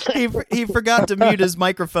forgot to mute his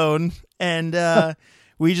microphone, and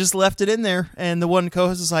we just left it in there. And the one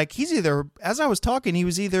co-host is like, as I was talking, he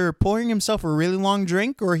was either pouring himself a really long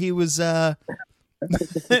drink, or he was doing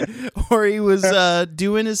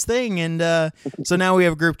his thing. And so now we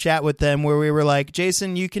have a group chat with them where we were like,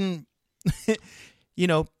 Jason, you can,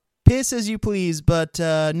 piss as you please, but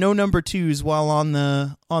no number twos while on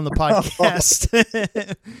the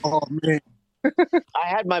podcast. Oh man. I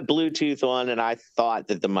had my Bluetooth on, and I thought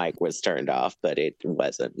that the mic was turned off, but it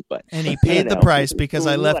wasn't. And he paid the price because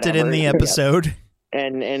I left it in the episode.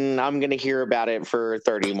 And I'm going to hear about it for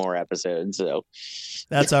 30 more episodes. So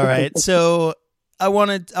that's all right. So I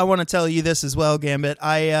want to tell you this as well, Gambit.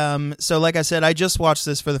 So like I said, I just watched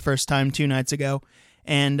this for the first time 2 nights ago,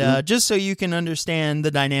 And just so you can understand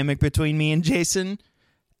the dynamic between me and Jason,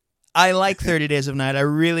 I like 30 Days of Night. I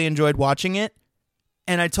really enjoyed watching it.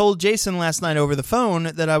 And I told Jason last night over the phone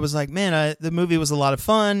that I was like, man, the movie was a lot of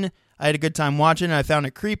fun. I had a good time watching it. I found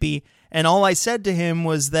it creepy. And all I said to him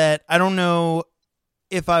was that I don't know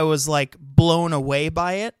if I was like blown away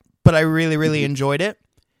by it, but I really, really enjoyed it.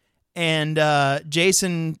 And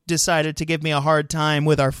Jason decided to give me a hard time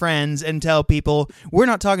with our friends and tell people, we're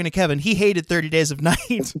not talking to Kevin. He hated 30 Days of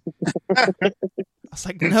Night. I was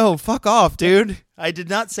like, no, fuck off, dude. I did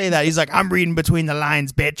not say that. He's like, I'm reading between the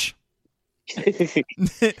lines, bitch.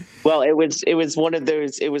 Well, it was one of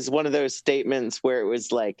those statements where it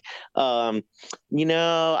was like, I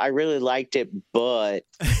really liked it, but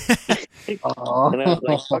and I was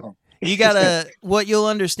like, fuck. What you'll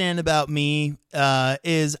understand about me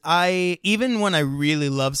is even when I really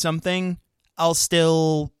love something, I'll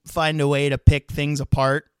still find a way to pick things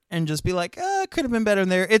apart and just be like, it could have been better in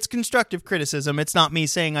there. It's constructive criticism. It's not me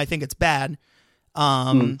saying I think it's bad.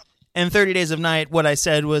 And 30 Days of Night, what I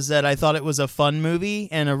said was that I thought it was a fun movie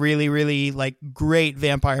and a really, really like great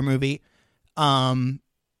vampire movie. And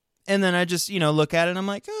then I just, look at it and I'm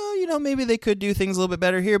like, maybe they could do things a little bit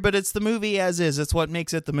better here, but it's the movie as is. It's what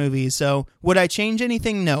makes it the movie. So would I change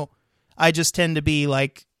anything? No. I just tend to be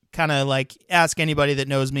like, kind of like, ask anybody that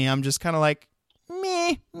knows me. I'm just kind of like,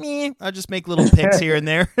 meh. I just make little picks here and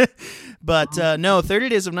there. But no, 30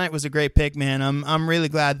 Days of Night was a great pick, man. I'm really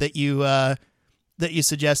glad that you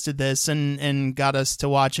suggested this and got us to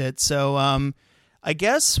watch it. So I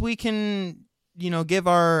guess we can, give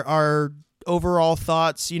our overall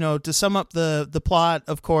thoughts. To sum up the plot,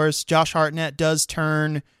 of course, Josh Hartnett does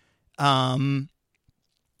turn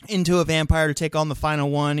into a vampire to take on the final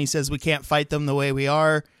one. He says we can't fight them the way we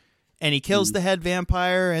are, and he kills the head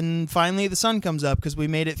vampire, and finally the sun comes up because we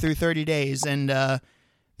made it through 30 days, and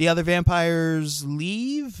the other vampires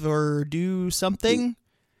leave or do something.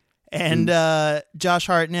 And Josh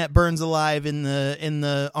Hartnett burns alive in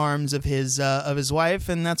the arms of his wife,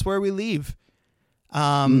 and that's where we leave.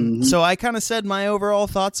 So I kind of said my overall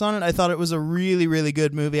thoughts on it. I thought it was a really, really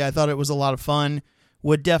good movie. I thought it was a lot of fun.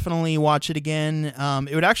 Would definitely watch it again.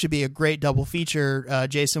 It would actually be a great double feature,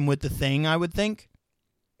 Jason, with The Thing, I would think.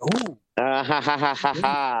 Oh.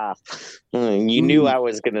 You knew I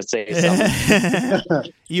was going to say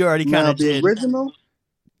something. You already kind of did.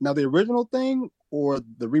 Now the original Thing or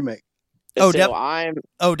the remake?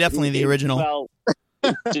 Definitely the original.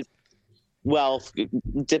 Well, it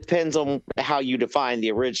depends on how you define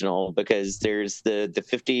the original, because there's the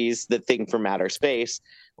 50s, The Thing from Outer Space,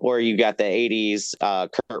 or you got the 80s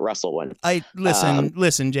Kurt Russell one.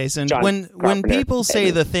 Listen, Jason. John When people say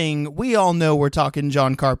The Thing, we all know we're talking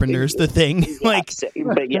John Carpenter's The Thing.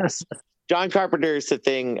 But yes, John Carpenter's The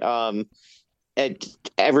Thing. And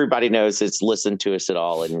everybody knows it's listened to us at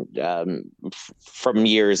all, and from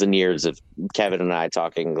years and years of Kevin and I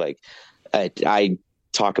talking, like I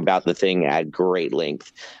talk about The Thing at great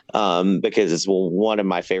length because it's one of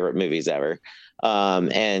my favorite movies ever.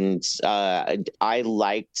 And I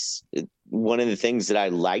liked, one of the things that I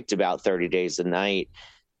liked about 30 Days a Night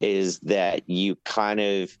is that you kind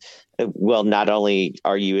of, not only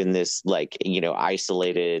are you in this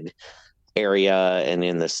isolated area and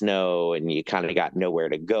in the snow, and you kind of got nowhere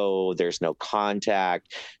to go, there's no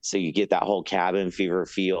contact, so you get that whole cabin fever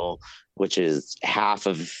feel, which is half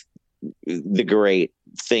of the great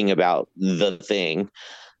thing about The Thing.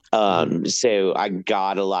 So I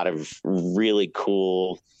got a lot of really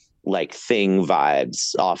cool Thing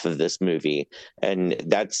vibes off of this movie, and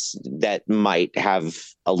that might have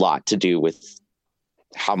a lot to do with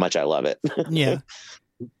how much I love it.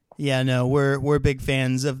 Yeah, no, we're big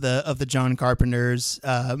fans of the John Carpenter's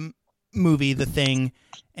movie, The Thing,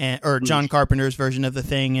 or John Carpenter's version of The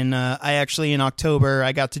Thing. And I actually, in October,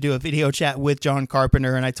 I got to do a video chat with John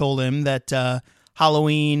Carpenter, and I told him that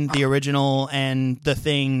Halloween, the original, and The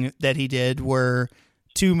Thing that he did were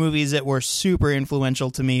two movies that were super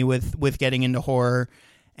influential to me with getting into horror.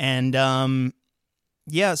 And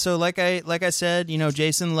so like I said,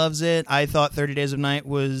 Jason loves it. I thought 30 Days of Night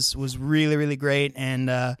was really, really great,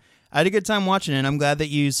 and I had a good time watching it. I'm glad that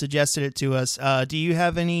you suggested it to us. Do you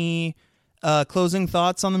have any closing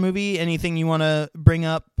thoughts on the movie? Anything you want to bring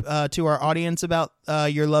up to our audience about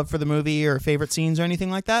your love for the movie or favorite scenes or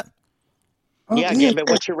anything like that? Yeah, Gambit,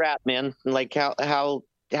 what's your rap, man? How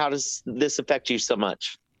does this affect you so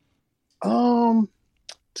much? To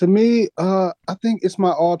me, I think it's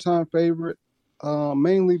my all-time favorite.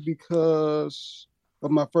 Mainly because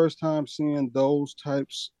of my first time seeing those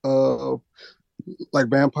types of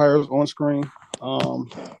vampires on screen.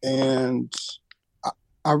 And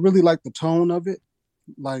I really like the tone of it.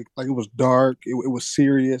 like it was dark. It was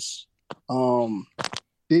serious. Um,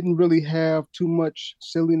 didn't really have too much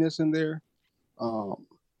silliness in there. Um,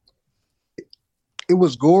 it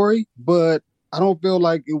was gory, but I don't feel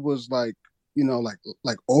like it was like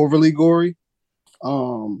like overly gory.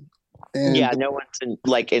 Um, and Yeah, no one's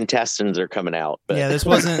like intestines are coming out, but Yeah, this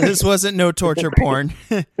wasn't no torture porn.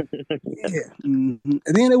 yeah, and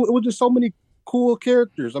then it was just so many cool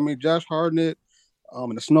characters. I mean, Josh Hartnett,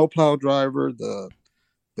 and the snowplow driver, the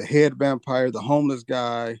head vampire, the homeless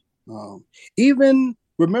guy. Even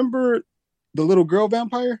remember the little girl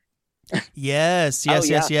vampire? Yes. Oh,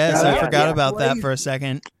 yeah. I Yeah, forgot yeah. about that for a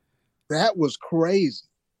second. That was crazy.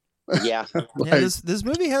 yeah. Yeah, this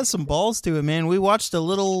movie has some balls to it, man. We watched a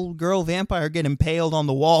little girl vampire get impaled on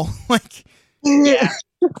the wall. Like, Yeah.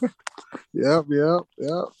 Yep. But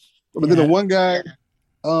then Yeah. the one guy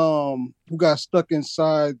who got stuck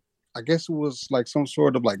inside, I guess it was like some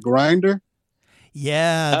sort of like grinder.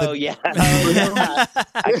 yeah. Oh yeah. Oh, yeah.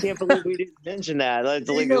 I can't believe we didn't mention that. That's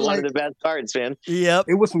like Yeah, one of like- the best parts, man. Yep.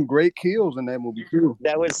 It was some great kills in that movie too.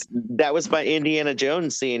 That was my Indiana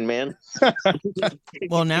Jones scene, man.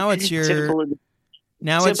 Well, now it's your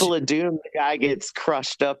now it's Temple of Doom. The guy gets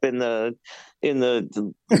crushed up in the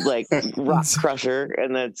like rock crusher,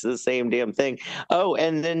 and that's the same damn thing. Oh,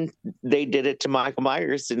 and then they did it to Michael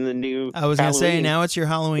Myers in the new. I was gonna say Halloween. now it's your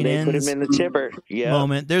Halloween They put ends him in the chipper. Yeah.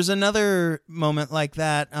 moment. There's another moment like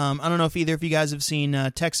that. I don't know if either of you guys have seen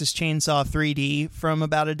Texas Chainsaw 3D from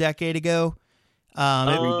about a decade ago.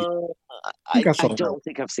 I I saw don't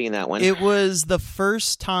think I've seen that one. It was the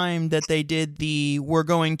first time that they did we're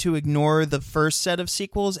going to ignore the first set of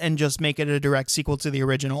sequels and just make it a direct sequel to the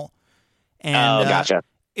original. And gotcha.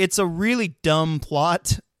 it's a really dumb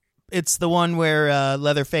plot. It's the one where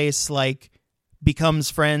Leatherface like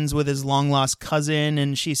becomes friends with his long lost cousin,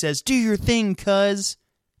 and she says, "Do your thing, cuz."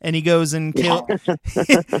 And he goes and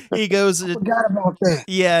he goes. Forgot about that.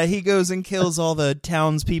 Yeah, he goes and kills all the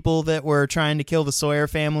townspeople that were trying to kill the Sawyer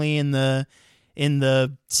family in the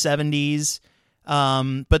 70s.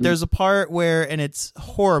 But there's a part where, and it's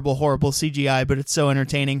horrible CGI, but it's so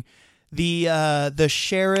entertaining. The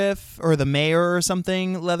sheriff or the mayor or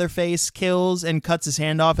something, Leatherface kills and cuts his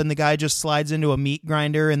hand off, and the guy just slides into a meat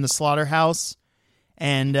grinder in the slaughterhouse.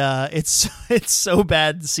 And it's so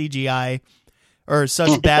bad CGI. Or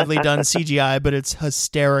such badly done CGI, but it's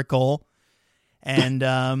hysterical. And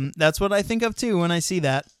that's what I think of, too, when I see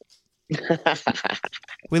that.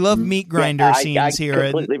 We love meat grinder scenes here.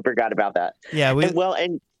 I completely forgot about that. Yeah,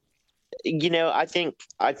 And I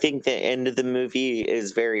think the end of the movie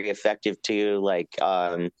is very effective, too. Like,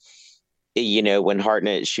 when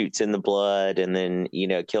Hartnett shoots in the blood and then,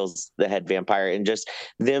 kills the head vampire. And just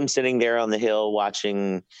them sitting there on the hill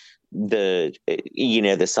watching the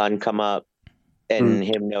sun come up. And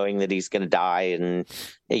him knowing that he's going to die, and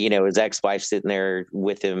his ex-wife sitting there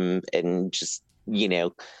with him, and just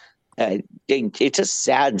it's a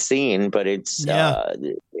sad scene, but it's a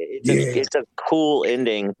cool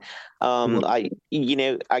ending. I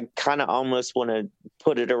kind of almost want to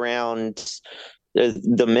put it around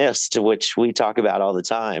the Mist, which we talk about all the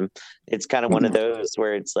time. It's kind of one of those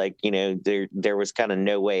where it's like, there was kind of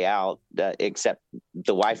no way out, except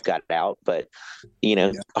the wife got out, but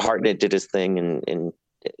Hartnett did his thing and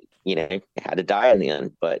had to die in the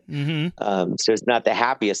end. But so it's not the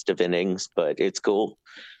happiest of endings, but it's cool.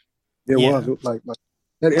 It was like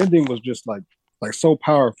that ending was just like so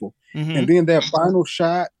powerful. And then that final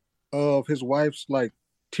shot of his wife's like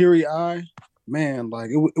teary eye, man, like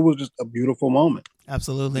it was just a beautiful moment.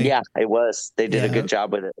 Absolutely. Yeah, it was. They did a good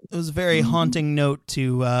job with it. It was a very haunting note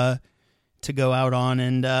to go out on.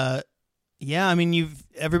 And I mean,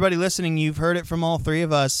 everybody listening, you've heard it from all three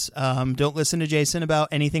of us. Don't listen to Jason about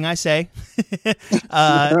anything I say.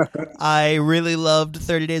 I really loved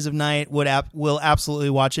 30 Days of Night. Will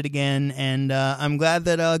absolutely watch it again. And I'm glad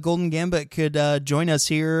that Golden Gambit could join us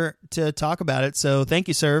here to talk about it. So thank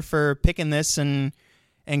you, sir, for picking this and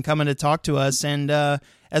coming to talk to us. And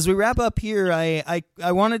as we wrap up here, I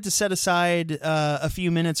wanted to set aside a few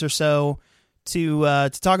minutes or so to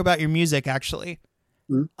talk about your music, actually.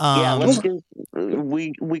 Let's do.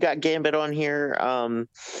 We got Gambit on here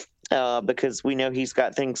because we know he's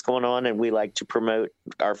got things going on, and we like to promote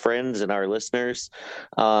our friends and our listeners.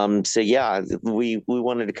 We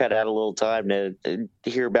wanted to cut out a little time to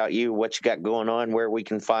hear about you, what you got going on, where we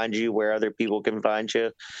can find you, where other people can find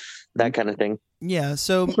you, that kind of thing. Yeah.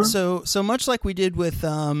 So much like we did with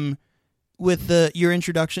your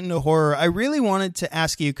introduction to horror, I really wanted to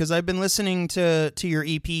ask you, because I've been listening to your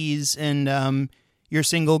EPs and your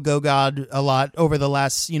single Go God a lot over the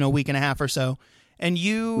last week and a half or so, and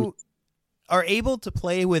you are able to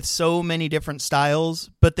play with so many different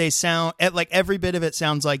styles, but they sound like every bit of it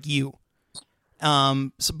sounds like you.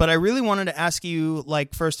 But I really wanted to ask you,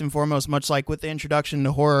 like, first and foremost, much like with the introduction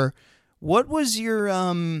to horror, what was your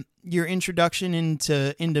introduction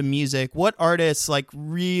into music? What artists like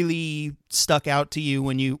really stuck out to you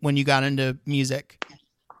when you got into music?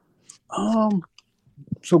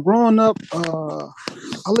 So growing up, I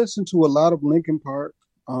listened to a lot of Linkin Park,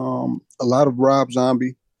 a lot of Rob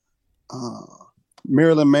Zombie.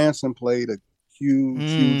 Marilyn Manson played a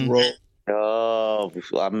huge role. Oh,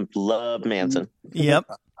 I love Manson. Yep.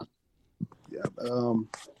 Yeah.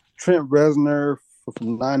 Trent Reznor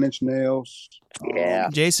from Nine Inch Nails. Yeah.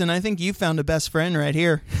 Jason, I think you found a best friend right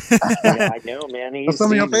here. Yeah, I know, man. He's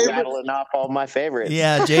rattling off all my favorites.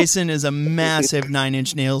 Yeah, Jason is a massive Nine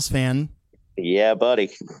Inch Nails fan. Yeah,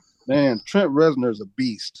 buddy. Man, Trent Reznor is a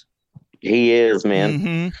beast. He is, man.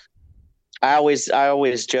 Mm-hmm. I always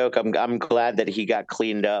joke. I'm glad that he got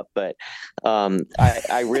cleaned up, but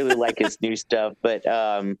I really like his new stuff. But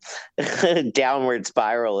Downward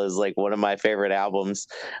Spiral is like one of my favorite albums,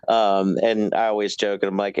 and I always joke. And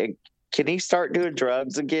I'm like, can he start doing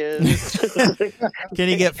drugs again? Can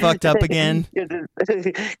he get fucked up again?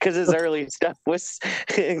 Because his early stuff was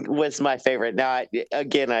my favorite. Now,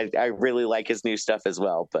 I really like his new stuff as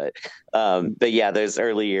well. But yeah, those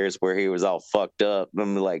early years where he was all fucked up,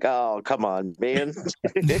 I'm like, oh, come on, man.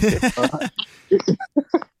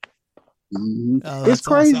 Oh, it's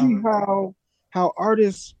crazy awesome. how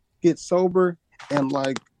artists get sober and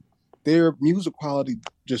like their music quality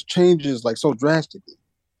just changes like so drastically.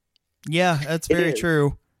 Yeah, that's very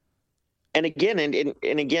true. And again,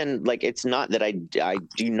 and again, like, it's not that I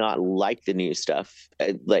do not like the new stuff.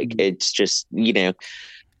 Like, it's just,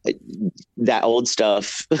 that old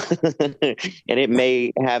stuff, and it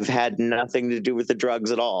may have had nothing to do with the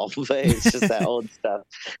drugs at all, but it's just that old stuff.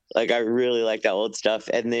 Like, I really like that old stuff.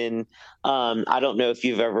 And then I don't know if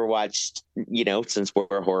you've ever watched, since we're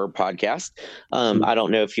a horror podcast, I don't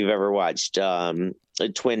know if you've ever watched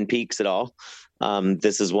Twin Peaks at all.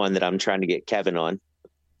 This is one that I'm trying to get Kevin on.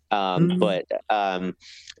 But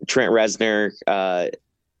Trent Reznor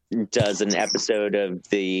does an episode of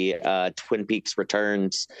the Twin Peaks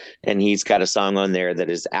Returns, and he's got a song on there that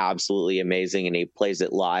is absolutely amazing, and he plays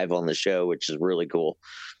it live on the show, which is really cool.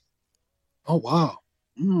 Oh, wow.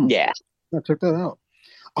 Yeah. I check that out.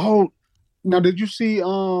 Oh, now did you see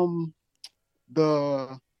the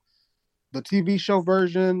TV show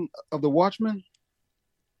version of The Watchmen?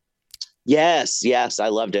 Yes, I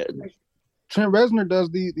loved it. Trent Reznor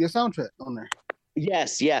does the soundtrack on there.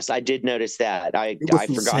 Yes, I did notice that. I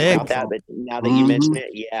forgot about that, but now that you mention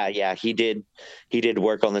it, yeah, he did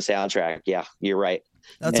work on the soundtrack. Yeah, you're right.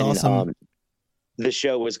 That's awesome. The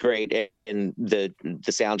show was great, and the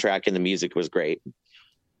soundtrack and the music was great.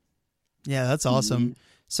 Yeah, that's awesome.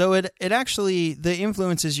 So it actually, the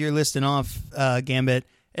influences you're listing off, Gambit,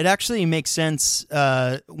 it actually makes sense,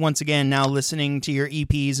 once again, now listening to your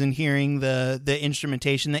EPs and hearing the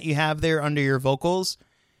instrumentation that you have there under your vocals.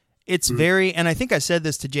 It's very, and I think I said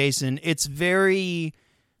this to Jason, it's very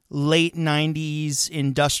late 90s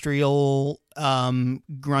industrial,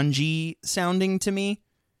 grungy sounding to me.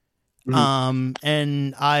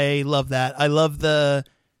 And I love that. I love the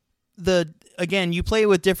again, you play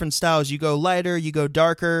with different styles. You go lighter, you go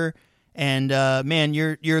darker. And man,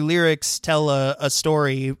 your lyrics tell a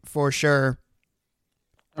story for sure.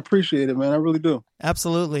 I appreciate it, man. I really do.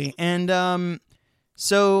 Absolutely. And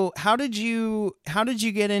so how did you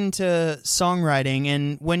get into songwriting?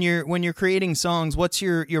 And when you're creating songs, what's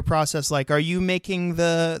your process like? Are you making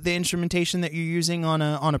the instrumentation that you're using on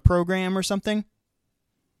a program or something?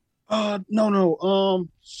 No.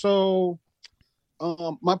 So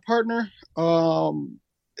my partner,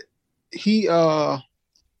 he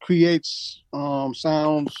creates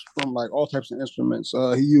sounds from like all types of instruments.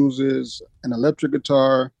 He uses an electric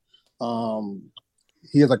guitar.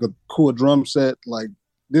 He has like a cool drum set. Like,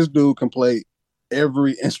 this dude can play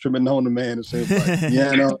every instrument known to man. It seems like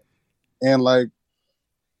piano, and like,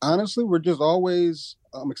 honestly, we're just always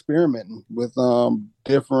experimenting with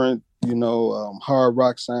different, hard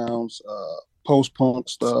rock sounds, post punk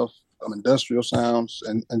stuff, industrial sounds,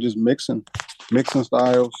 and just mixing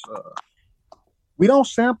styles. We don't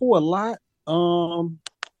sample a lot,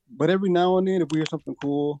 but every now and then, if we hear something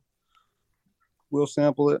cool, we'll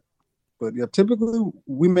sample it. But yeah, typically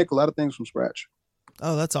we make a lot of things from scratch.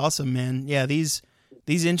 Oh, that's awesome, man! Yeah, the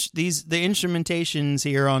instrumentations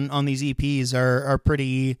here on these EPs are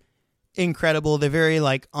pretty incredible. They're very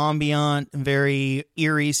like ambient, very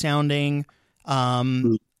eerie sounding,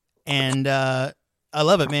 and I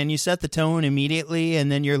love it, man. You set the tone immediately,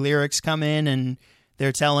 and then your lyrics come in and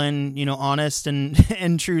they're telling, you know, honest and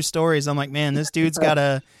and true stories. I'm like, man, this dude's got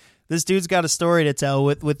a story to tell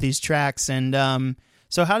with these tracks. And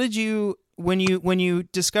so how did you, when you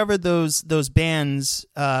discovered those bands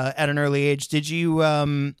at an early age, did you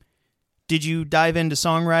dive into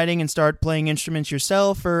songwriting and start playing instruments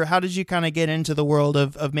yourself, or how did you kind of get into the world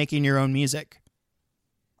of making your own music?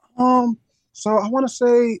 So I want to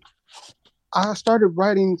say I started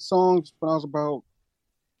writing songs when I was about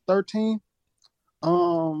 13.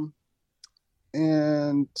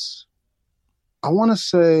 And I want to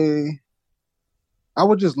say I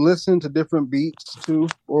would just listen to different beats too,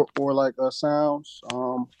 or like sounds.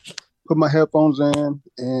 Put my headphones in,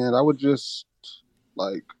 and I would just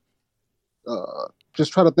like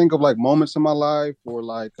just try to think of like moments in my life, or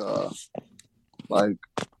like a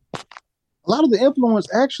lot of the influence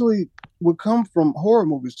actually would come from horror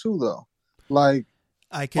movies too, though. Like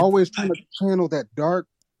always trying to channel that dark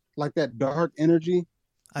energy.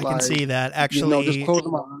 I can see that actually. You know, just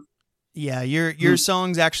closing my eyes. Yeah, your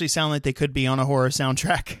songs actually sound like they could be on a horror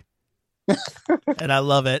soundtrack, and I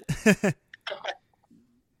love it.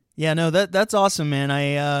 Yeah, no, that's awesome, man.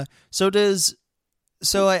 I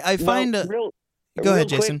find. Go ahead,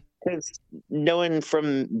 Jason. Because knowing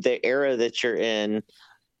from the era that you're in,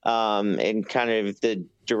 and kind of the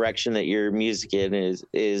direction that your music in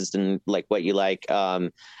is and like what you like.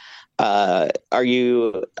 Are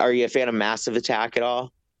you a fan of Massive Attack at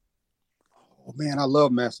all? Oh man, I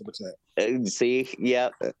love Massive Attack. See, yeah,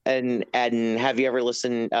 and have you ever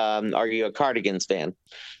listened? Are you a Cardigans fan?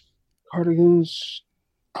 Cardigans,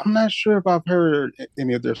 I'm not sure if I've heard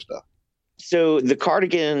any of their stuff. So the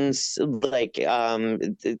Cardigans, like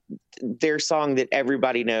their song that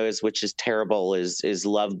everybody knows, which is terrible, is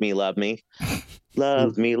 "Love Me, Love Me."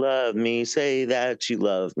 Love me, love me, say that you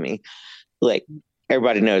love me. Like,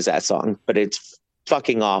 everybody knows that song, but it's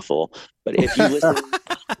fucking awful. But if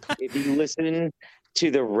you listen to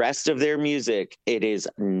the rest of their music, it is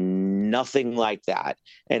nothing like that.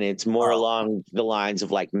 And it's more along the lines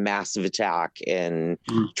of like Massive Attack and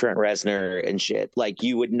Trent Reznor and shit. Like,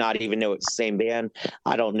 you would not even know it's the same band.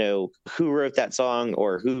 I don't know who wrote that song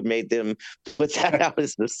or who made them put that out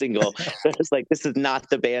as the single. But it's like, this is not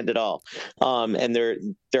the band at all. And they're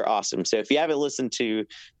awesome. So if you haven't listened to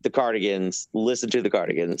the Cardigans, listen to the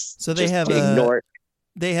Cardigans. So they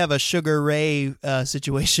have a Sugar Ray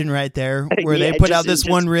situation right there, where they put out this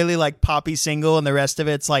one really like poppy single, and the rest of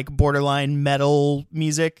it's like borderline metal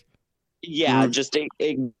music. Yeah, just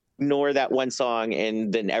ignore that one song,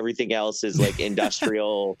 and then everything else is like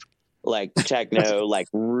industrial, like techno, like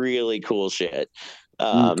really cool shit.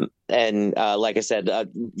 And like I said,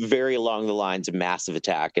 very along the lines of Massive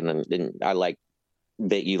Attack, and I like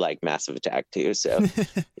that you like Massive Attack too. So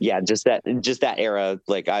yeah, just that era,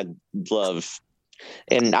 like I love.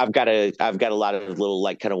 And I've got a lot of little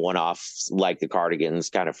like kind of one-offs like the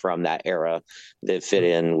Cardigans kind of from that era that fit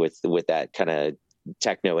in with that kind of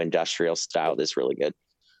techno industrial style that's really good.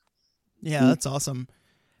 Yeah, that's awesome.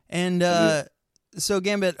 And so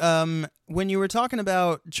Gambit, when you were talking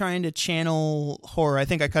about trying to channel horror, I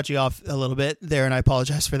think I cut you off a little bit there, and I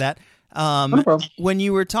apologize for that. No problem. When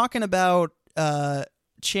you were talking about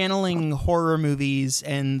channeling horror movies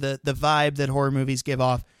and the vibe that horror movies give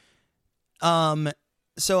off,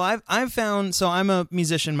 so I've found, so I'm a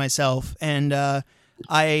musician myself, and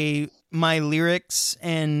my lyrics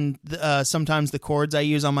and sometimes the chords I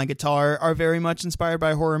use on my guitar are very much inspired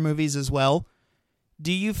by horror movies as well.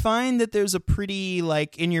 Do you find that there's a pretty,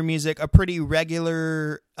 like, in your music, a pretty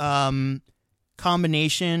regular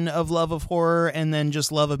combination of love of horror and then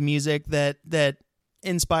just love of music that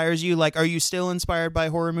inspires you? Like, are you still inspired by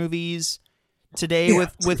horror movies today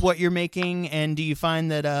with what you're making? And do you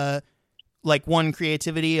find that like one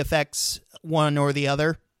creativity affects one or the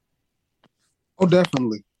other? Oh,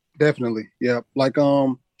 definitely. Yeah. Like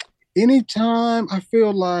anytime I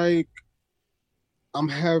feel like I'm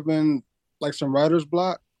having like some writer's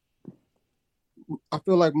block, I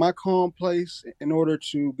feel like my calm place in order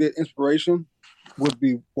to get inspiration would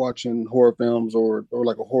be watching horror films or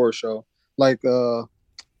like a horror show. Like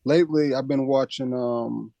lately I've been watching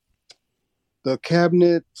the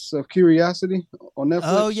Cabinets of Curiosity on Netflix.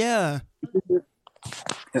 Oh yeah.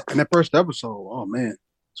 And that first episode, oh man,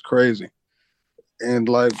 it's crazy. And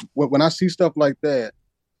like when I see stuff like that,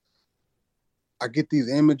 I get these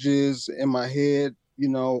images in my head, you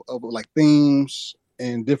know, of like themes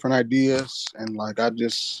and different ideas, and like I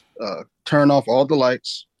just turn off all the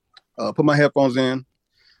lights, put my headphones in,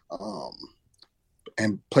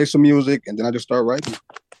 and play some music, and then I just start writing.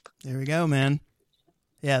 There we go, man.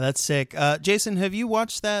 Yeah, that's sick. Jason, have you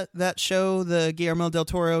watched that show, the Guillermo del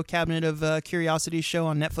Toro Cabinet of Curiosity show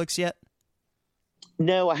on Netflix yet?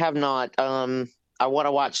 No, I have not. I want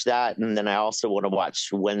to watch that, and then I also want to watch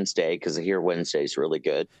Wednesday because I hear Wednesday's really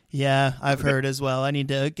good. Yeah, I've heard as well. I need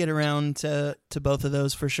to get around to both of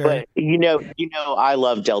those for sure. But I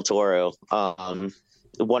love Del Toro.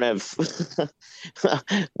 One of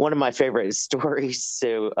one of my favorite stories.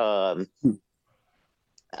 So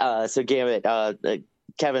Gambit,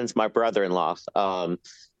 Kevin's my brother-in-law.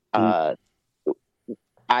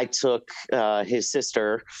 I took his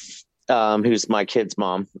sister, who's my kid's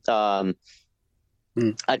mom.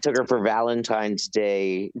 I took her for Valentine's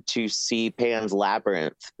Day to see Pan's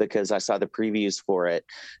Labyrinth because I saw the previews for it,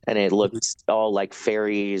 and it looked all like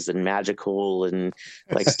fairies and magical and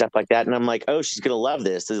like stuff like that. And I'm like, oh, she's gonna love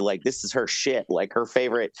this. This is her shit. Like her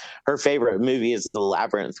favorite movie is The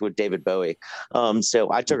Labyrinth with David Bowie.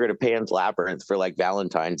 So I took her to Pan's Labyrinth for like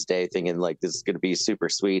Valentine's Day, thinking like this is gonna be super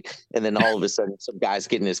sweet. And then all of a sudden, some guy's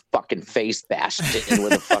getting his fucking face bashed in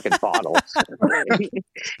with a fucking bottle.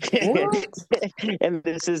 And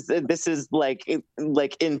this is like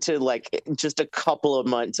into like just a couple of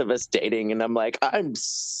months of us dating, and I'm like, I'm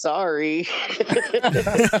sorry.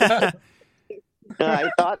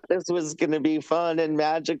 I thought this was going to be fun and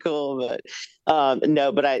magical, but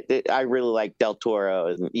no. But I really like Del Toro,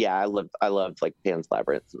 and yeah, I love like Pan's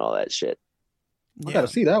Labyrinth and all that shit. I gotta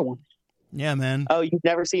see that one. Yeah, man. Oh, you've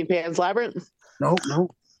never seen Pan's Labyrinth? No.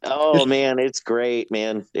 Oh man, it's great,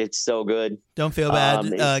 man. It's so good. Don't feel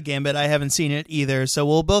bad, Gambit. I haven't seen it either, so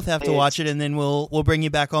we'll both have to watch it, and then we'll bring you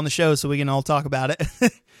back on the show so we can all talk about it.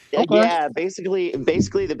 Okay. Yeah, basically,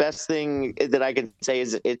 the best thing that I can say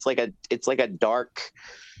is it's like a dark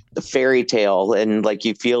fairy tale, and like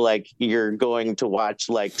you feel like you're going to watch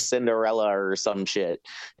like Cinderella or some shit,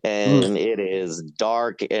 and it is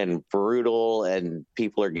dark and brutal, and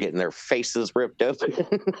people are getting their faces ripped open.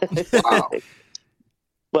 Wow.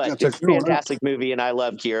 But it's a fantastic movie, and I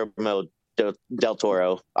love Guillermo del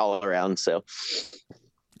Toro all around. So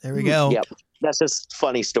there we go. Yep, that's just a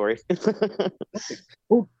funny story.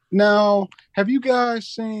 Now, have you guys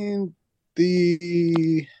seen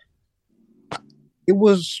it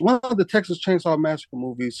was one of the Texas Chainsaw Massacre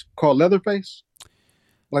movies called Leatherface?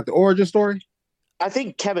 Like the origin story? I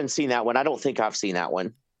think Kevin's seen that one. I don't think I've seen that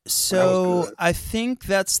one. So I think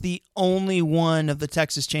that's the only one of the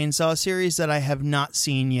Texas Chainsaw series that I have not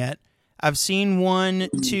seen yet. I've seen 1,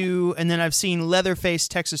 2, and then I've seen Leatherface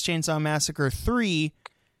Texas Chainsaw Massacre 3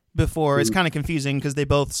 before. It's kind of confusing because they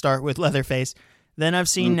both start with Leatherface. Then I've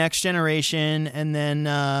seen Next Generation, and then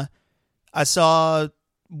I saw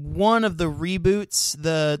one of the reboots,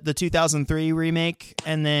 the 2003 remake,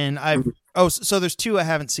 and then so there's 2 I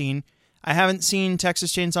haven't seen. I haven't seen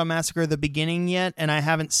Texas Chainsaw Massacre the beginning yet, and I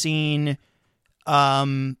haven't seen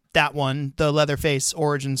that one, the Leatherface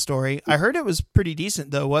origin story. I heard it was pretty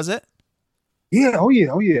decent though, was it? Yeah, oh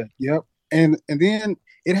yeah. Yep. And then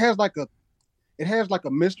it has like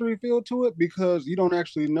a mystery feel to it because you don't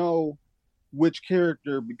actually know which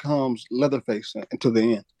character becomes Leatherface until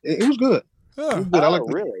the end. It was good. Oh, it was good. I like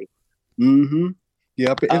really? Mm-hmm.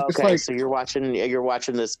 Yep. It's okay, like, so you're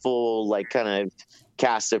watching this full like kind of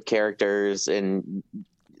cast of characters, and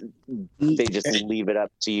they just leave it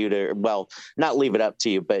up to you to, well, not leave it up to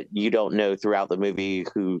you, but you don't know throughout the movie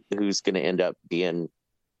who's going to end up being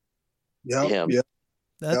him. Yep.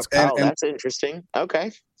 That's cool. That's interesting.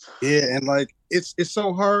 Okay. Yeah, and like it's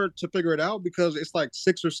so hard to figure it out because it's like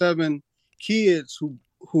 6 or 7 kids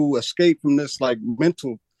who escape from this like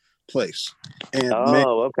mental place, and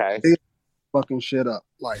okay, they fucking shit up.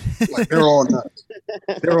 Like they're all nuts.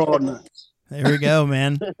 They're all nuts. There we go,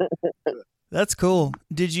 man. That's cool.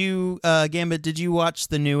 Did you, Gambit? Did you watch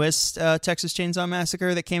the newest Texas Chainsaw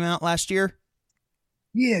Massacre that came out last year?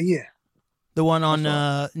 Yeah. The one on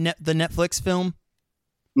the Netflix film.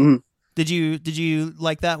 Mm-hmm. Did you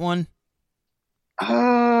like that one?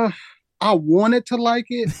 I wanted to like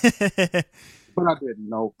it, but I didn't.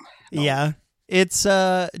 No. Yeah, it's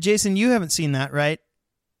Jason. You haven't seen that, right?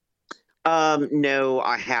 No,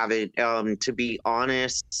 I haven't. To be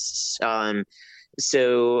honest,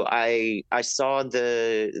 so I saw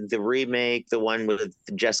the remake, the one with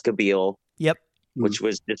Jessica Biel. Yep. Which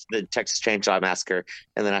was just the Texas Chainsaw Massacre,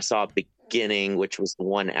 and then I saw Beginning, which was the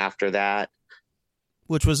one after that,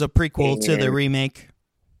 which was a prequel to the remake.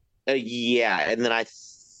 Yeah, and then I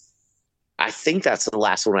think that's the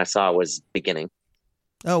last one I saw was Beginning.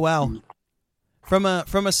 Oh wow. From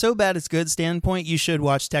a so bad it's good standpoint, you should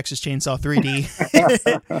watch Texas Chainsaw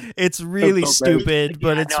 3D. It's really stupid,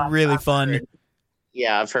 but it's really fun. Heard.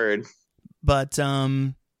 Yeah, I've heard. But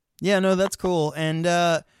yeah, no, that's cool.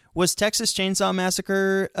 And was Texas Chainsaw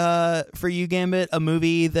Massacre for you, Gambit, a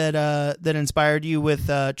movie that inspired you with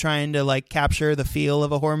trying to like capture the feel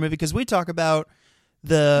of a horror movie? Because we talk about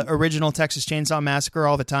the original Texas Chainsaw Massacre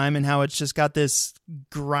all the time, and how it's just got this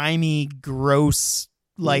grimy, gross,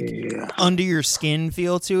 like under your skin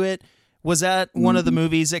feel to it. Was that one of the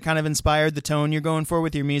movies that kind of inspired the tone you're going for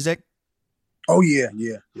with your music? Oh yeah.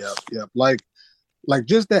 Like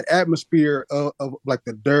just that atmosphere of like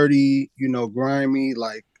the dirty, grimy,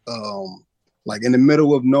 like in the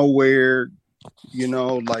middle of nowhere,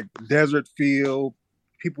 like desert feel,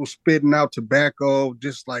 people spitting out tobacco,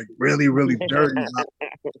 just like really, really dirty.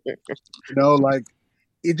 Like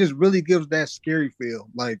it just really gives that scary feel.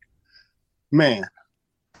 Like, man,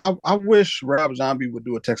 I wish Rob Zombie would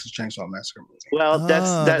do a Texas Chainsaw Massacre movie. Well,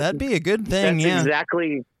 that'd be a good thing.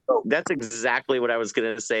 That's exactly what I was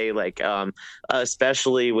gonna say. Like,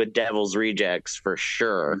 especially with Devil's Rejects, for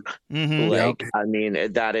sure. Mm-hmm. Like, I mean,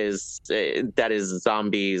 that is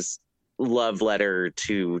Zombie's love letter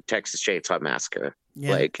to Texas Chainsaw Massacre.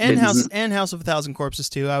 Yeah. Like, and House of a Thousand Corpses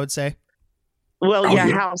too, I would say. Well,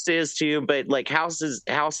 House is too, but like House is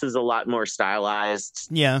a lot more stylized.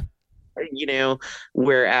 Yeah.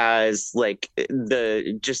 Whereas like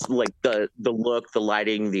the look, the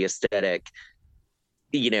lighting, the aesthetic,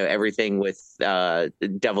 everything with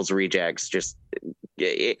Devil's Rejects,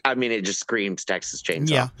 it just screams Texas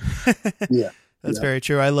Chainsaw. Yeah. That's very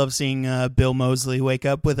true. I love seeing Bill Moseley wake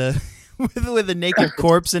up with a with a naked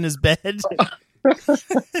corpse in his bed,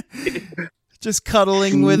 just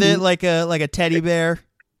cuddling with it like a teddy bear.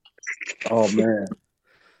 Oh man.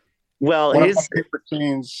 Well, one of my favorite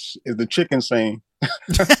scenes is the chicken scene.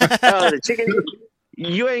 The chicken.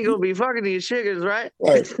 You ain't gonna be fucking these chickens, right?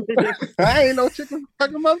 I ain't no chicken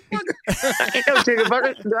fucking motherfucker. I ain't no chicken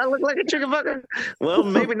fucker. Do I look like a chicken fucker? Well,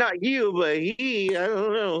 maybe not you, but he. I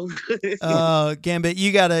don't know. Gambit,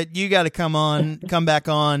 you gotta come back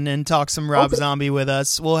on and talk some Rob Zombie with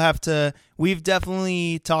us. We've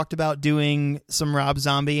definitely talked about doing some Rob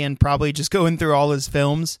Zombie and probably just going through all his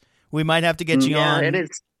films. We might have to get you on. And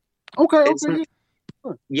it's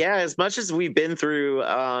yeah, as much as we've been through,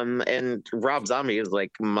 and Rob Zombie is like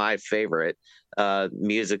my favorite,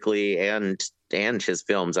 musically and his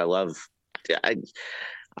films. I love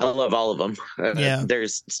all of them.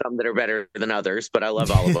 There's some that are better than others, but I love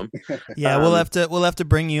all of them. Yeah, we'll have to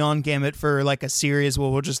bring you on, Gambit, for like a series where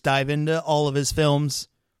we'll just dive into all of his films.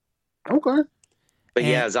 Okay.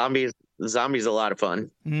 But Zombies a lot of fun.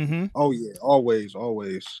 Mm-hmm. Oh yeah, always.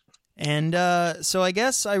 And so I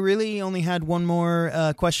guess I really only had one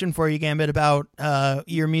more question for you, Gambit, about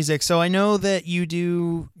your music. So I know that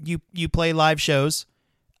you play live shows.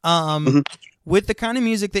 With the kind of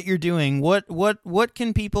music that you're doing, what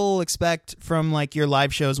can people expect from like your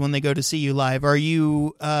live shows when they go to see you live? Are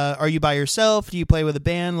you by yourself? Do you play with a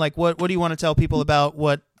band? Like what do you want to tell people about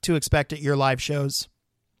what to expect at your live shows?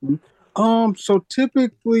 So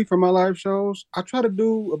typically for my live shows, I try to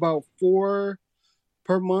do about 4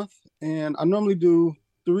 per month. And I normally do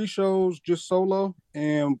 3 shows just solo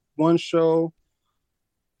and 1 show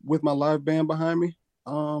with my live band behind me.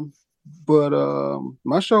 But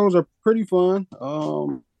my shows are pretty fun.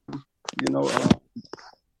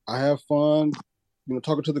 I have fun,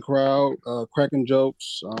 talking to the crowd, cracking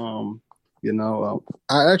jokes. I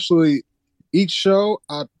actually, each show,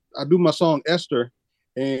 I do my song Esther,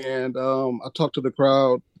 and I talk to the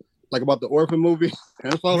crowd like about the Orphan movie.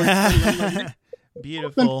 And it's always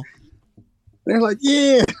beautiful. They're like,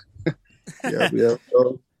 yeah. Yeah.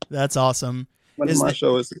 So, that's awesome. My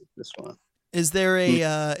show is fun. Is there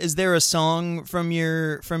a song from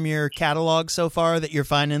your catalog so far that you're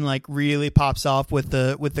finding like really pops off with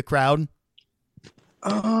the crowd?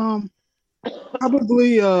 Probably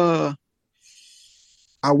I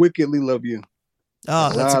Wickedly Love You.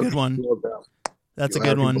 Oh, that's a good one. That's a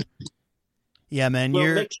good one. Yeah, man.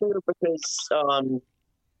 Well, make sure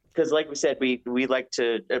because like we said, we like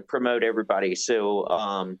to promote everybody.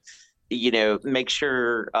 So, make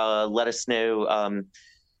sure, let us know,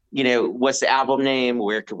 what's the album name?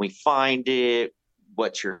 Where can we find it?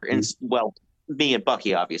 What's your, well, me and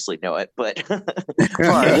Bucky obviously know it, but for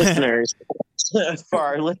our listeners, let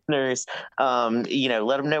them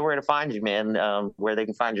know where to find you, man, where they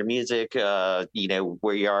can find your music, where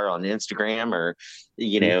you are on Instagram or,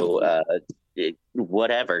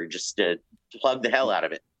 whatever, just to plug the hell out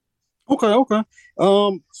of it. Okay.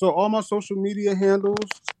 So all my social media handles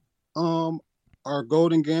are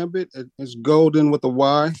Golden Gambit. It's Golden with a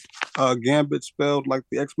Y. Gambit spelled like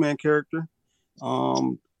the X-Men character.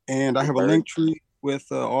 And I have a link tree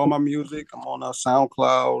with all my music. I'm on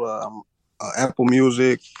SoundCloud, Apple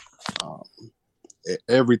Music,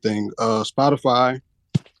 everything. Spotify.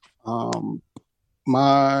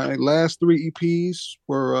 My last 3 EPs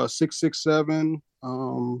were 667,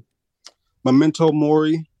 Memento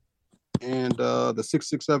Mori, and the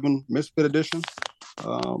 667 Misfit edition.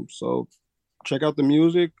 So check out the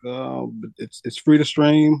music. It's free to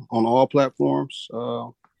stream on all platforms.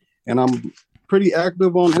 And I'm pretty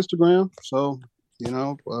active on Instagram. So,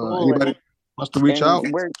 anybody wants to reach out.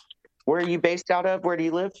 Where are you based out of? Where do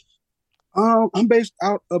you live? I'm based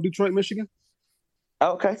out of Detroit, Michigan.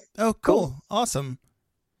 Okay. Oh, cool. Awesome.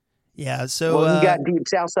 Yeah, so you got Deep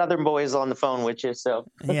South Southern boys on the phone with you, so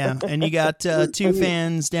yeah, and you got two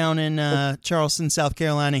fans down in Charleston, South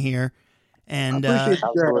Carolina here, and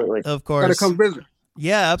absolutely, of course, gotta come visit.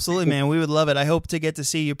 Yeah, absolutely, man. We would love it. I hope to get to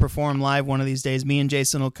see you perform live one of these days. Me and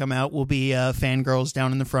Jason will come out. We'll be fangirls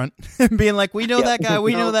down in the front, being like, "We know that guy.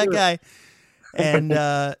 We know that guy." And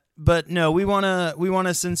but no, we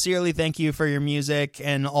wanna sincerely thank you for your music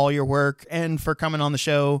and all your work, and for coming on the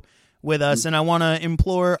show with us. And I want to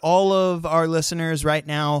implore all of our listeners right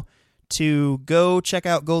now to go check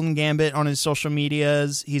out Golden Gambit on his social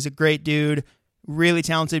medias. He's a great dude, really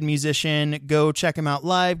talented musician. Go check him out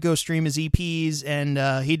live, go stream his EPs,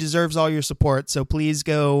 and he deserves all your support. So please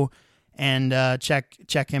go and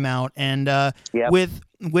check him out. And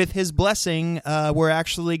with his blessing, we're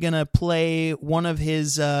actually going to play one of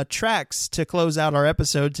his tracks to close out our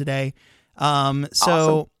episode today.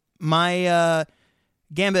 So my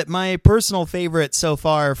Gambit, my personal favorite so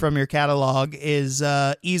far from your catalog is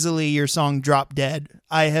easily your song Drop Dead.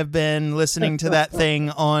 I have been listening to that thing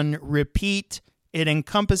on repeat. It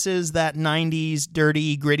encompasses that 90s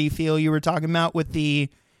dirty, gritty feel you were talking about with the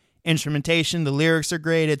instrumentation. The lyrics are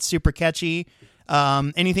great. It's super catchy.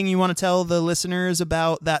 Anything you want to tell the listeners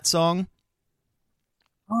about that song?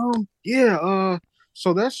 So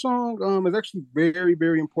that song is actually very,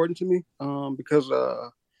 very important to me because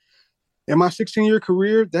in my 16-year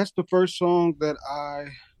career, that's the first song that I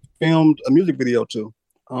filmed a music video to.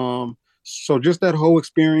 So just that whole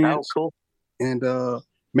experience and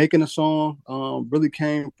making a song really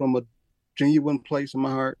came from a genuine place in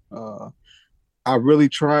my heart. I really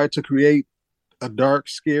tried to create a dark,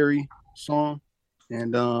 scary song,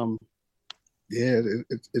 and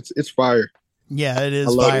it's fire. Yeah, it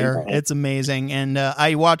is fire. It's amazing, and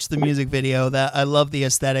I watched the music video. That I love the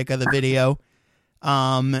aesthetic of the video.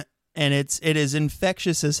 And it is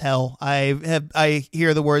infectious as hell. I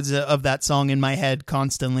hear the words of that song in my head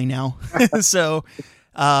constantly now. So,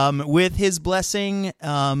 with his blessing,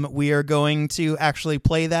 we are going to actually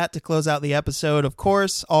play that to close out the episode. Of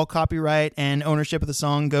course, all copyright and ownership of the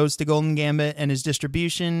song goes to Golden Gambit and his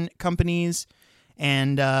distribution companies.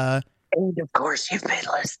 And of course, you've been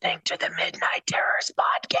listening to the Midnight Terrors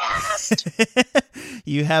podcast.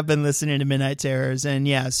 You have been listening to Midnight Terrors. And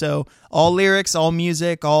yeah, so all lyrics, all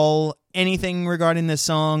music, anything regarding this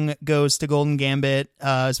song goes to Golden Gambit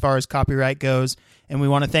as far as copyright goes. And we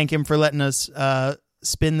want to thank him for letting us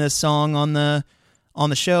spin this song on the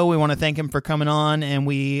show. We want to thank him for coming on, and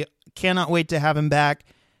we cannot wait to have him back.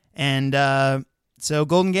 And so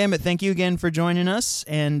Golden Gambit, thank you again for joining us,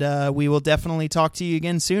 and we will definitely talk to you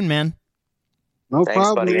again soon, man. No Thanks,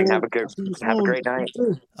 problem, buddy. man. Have a great night.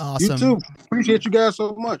 Awesome. You too. Appreciate you guys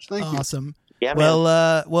so much. Thank you. Awesome. Yeah,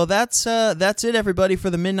 man. Well, that's it, everybody, for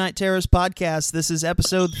the Midnight Terrors podcast. This is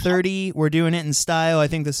episode 30. We're doing it in style. I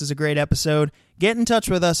think this is a great episode. Get in touch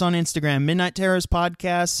with us on Instagram, Midnight Terrors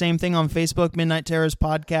Podcast. Same thing on Facebook, Midnight Terrors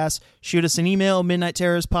Podcast. Shoot us an email,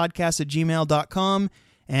 midnightterrorspodcast@gmail.com,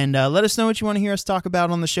 and let us know what you want to hear us talk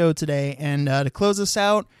about on the show today. And to close us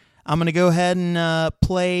out, I'm going to go ahead and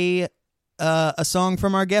play a song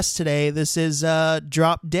from our guest today. This is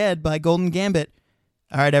Drop Dead by Golden Gambit.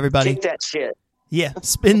 All right, everybody. Take that shit. Yeah,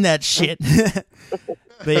 spin that shit.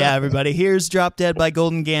 But yeah, everybody, here's Drop Dead by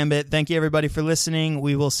Golden Gambit. Thank you, everybody, for listening.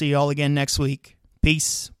 We will see you all again next week.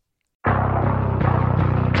 Peace.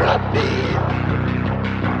 Drop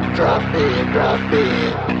dead. Drop dead. Drop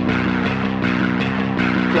dead.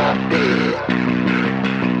 Drop dead.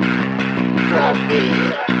 Drop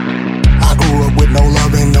dead. I grew up with no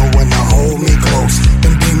love and no one to hold me close.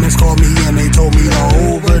 Them demons called me and they told me to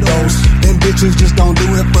overdose. Them bitches just don't do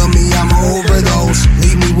it for me, I'm overdose.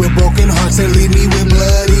 Leave me with broken hearts and leave me with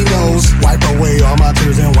bloody nose. Wipe away all my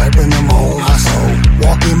tears and wiping them on my soul.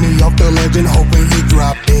 Walking me off the legend, hoping you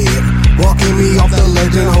drop dead. Walking me off the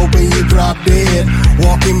legend, hoping you drop dead.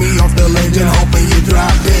 Walking me off the legend, hoping you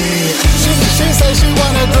drop dead. She say she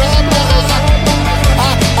wanna drop dead.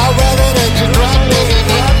 I'd rather that you drop dead.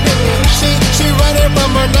 She running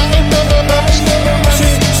from her nightmare.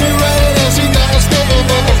 She running and she nasty.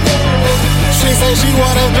 She say she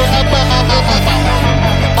wanna drop.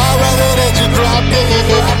 I'd rather that you drop it.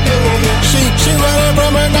 She running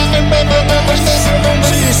from her nightmare.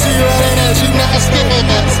 She running and she nasty.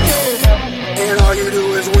 And all you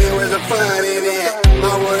do is win with the fun in it.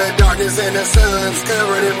 My world of darkness and the sun's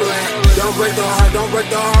covered in black. Don't break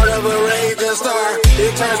the heart of a raging star.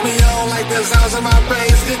 It turns me on like the sounds of my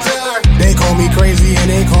bass guitar. They call me crazy and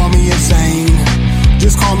they call me insane.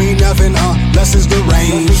 Just call me nothing unless it's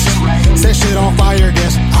deranged. Set shit on fire,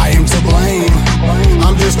 guess I am to blame.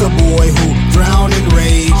 I'm just a boy who drowned in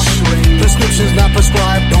rage. Prescriptions not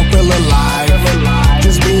prescribed, don't feel alive.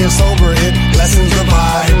 Just being sober, it lessens the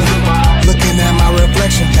vibe. Looking at my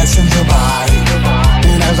reflection, lessens the vibe.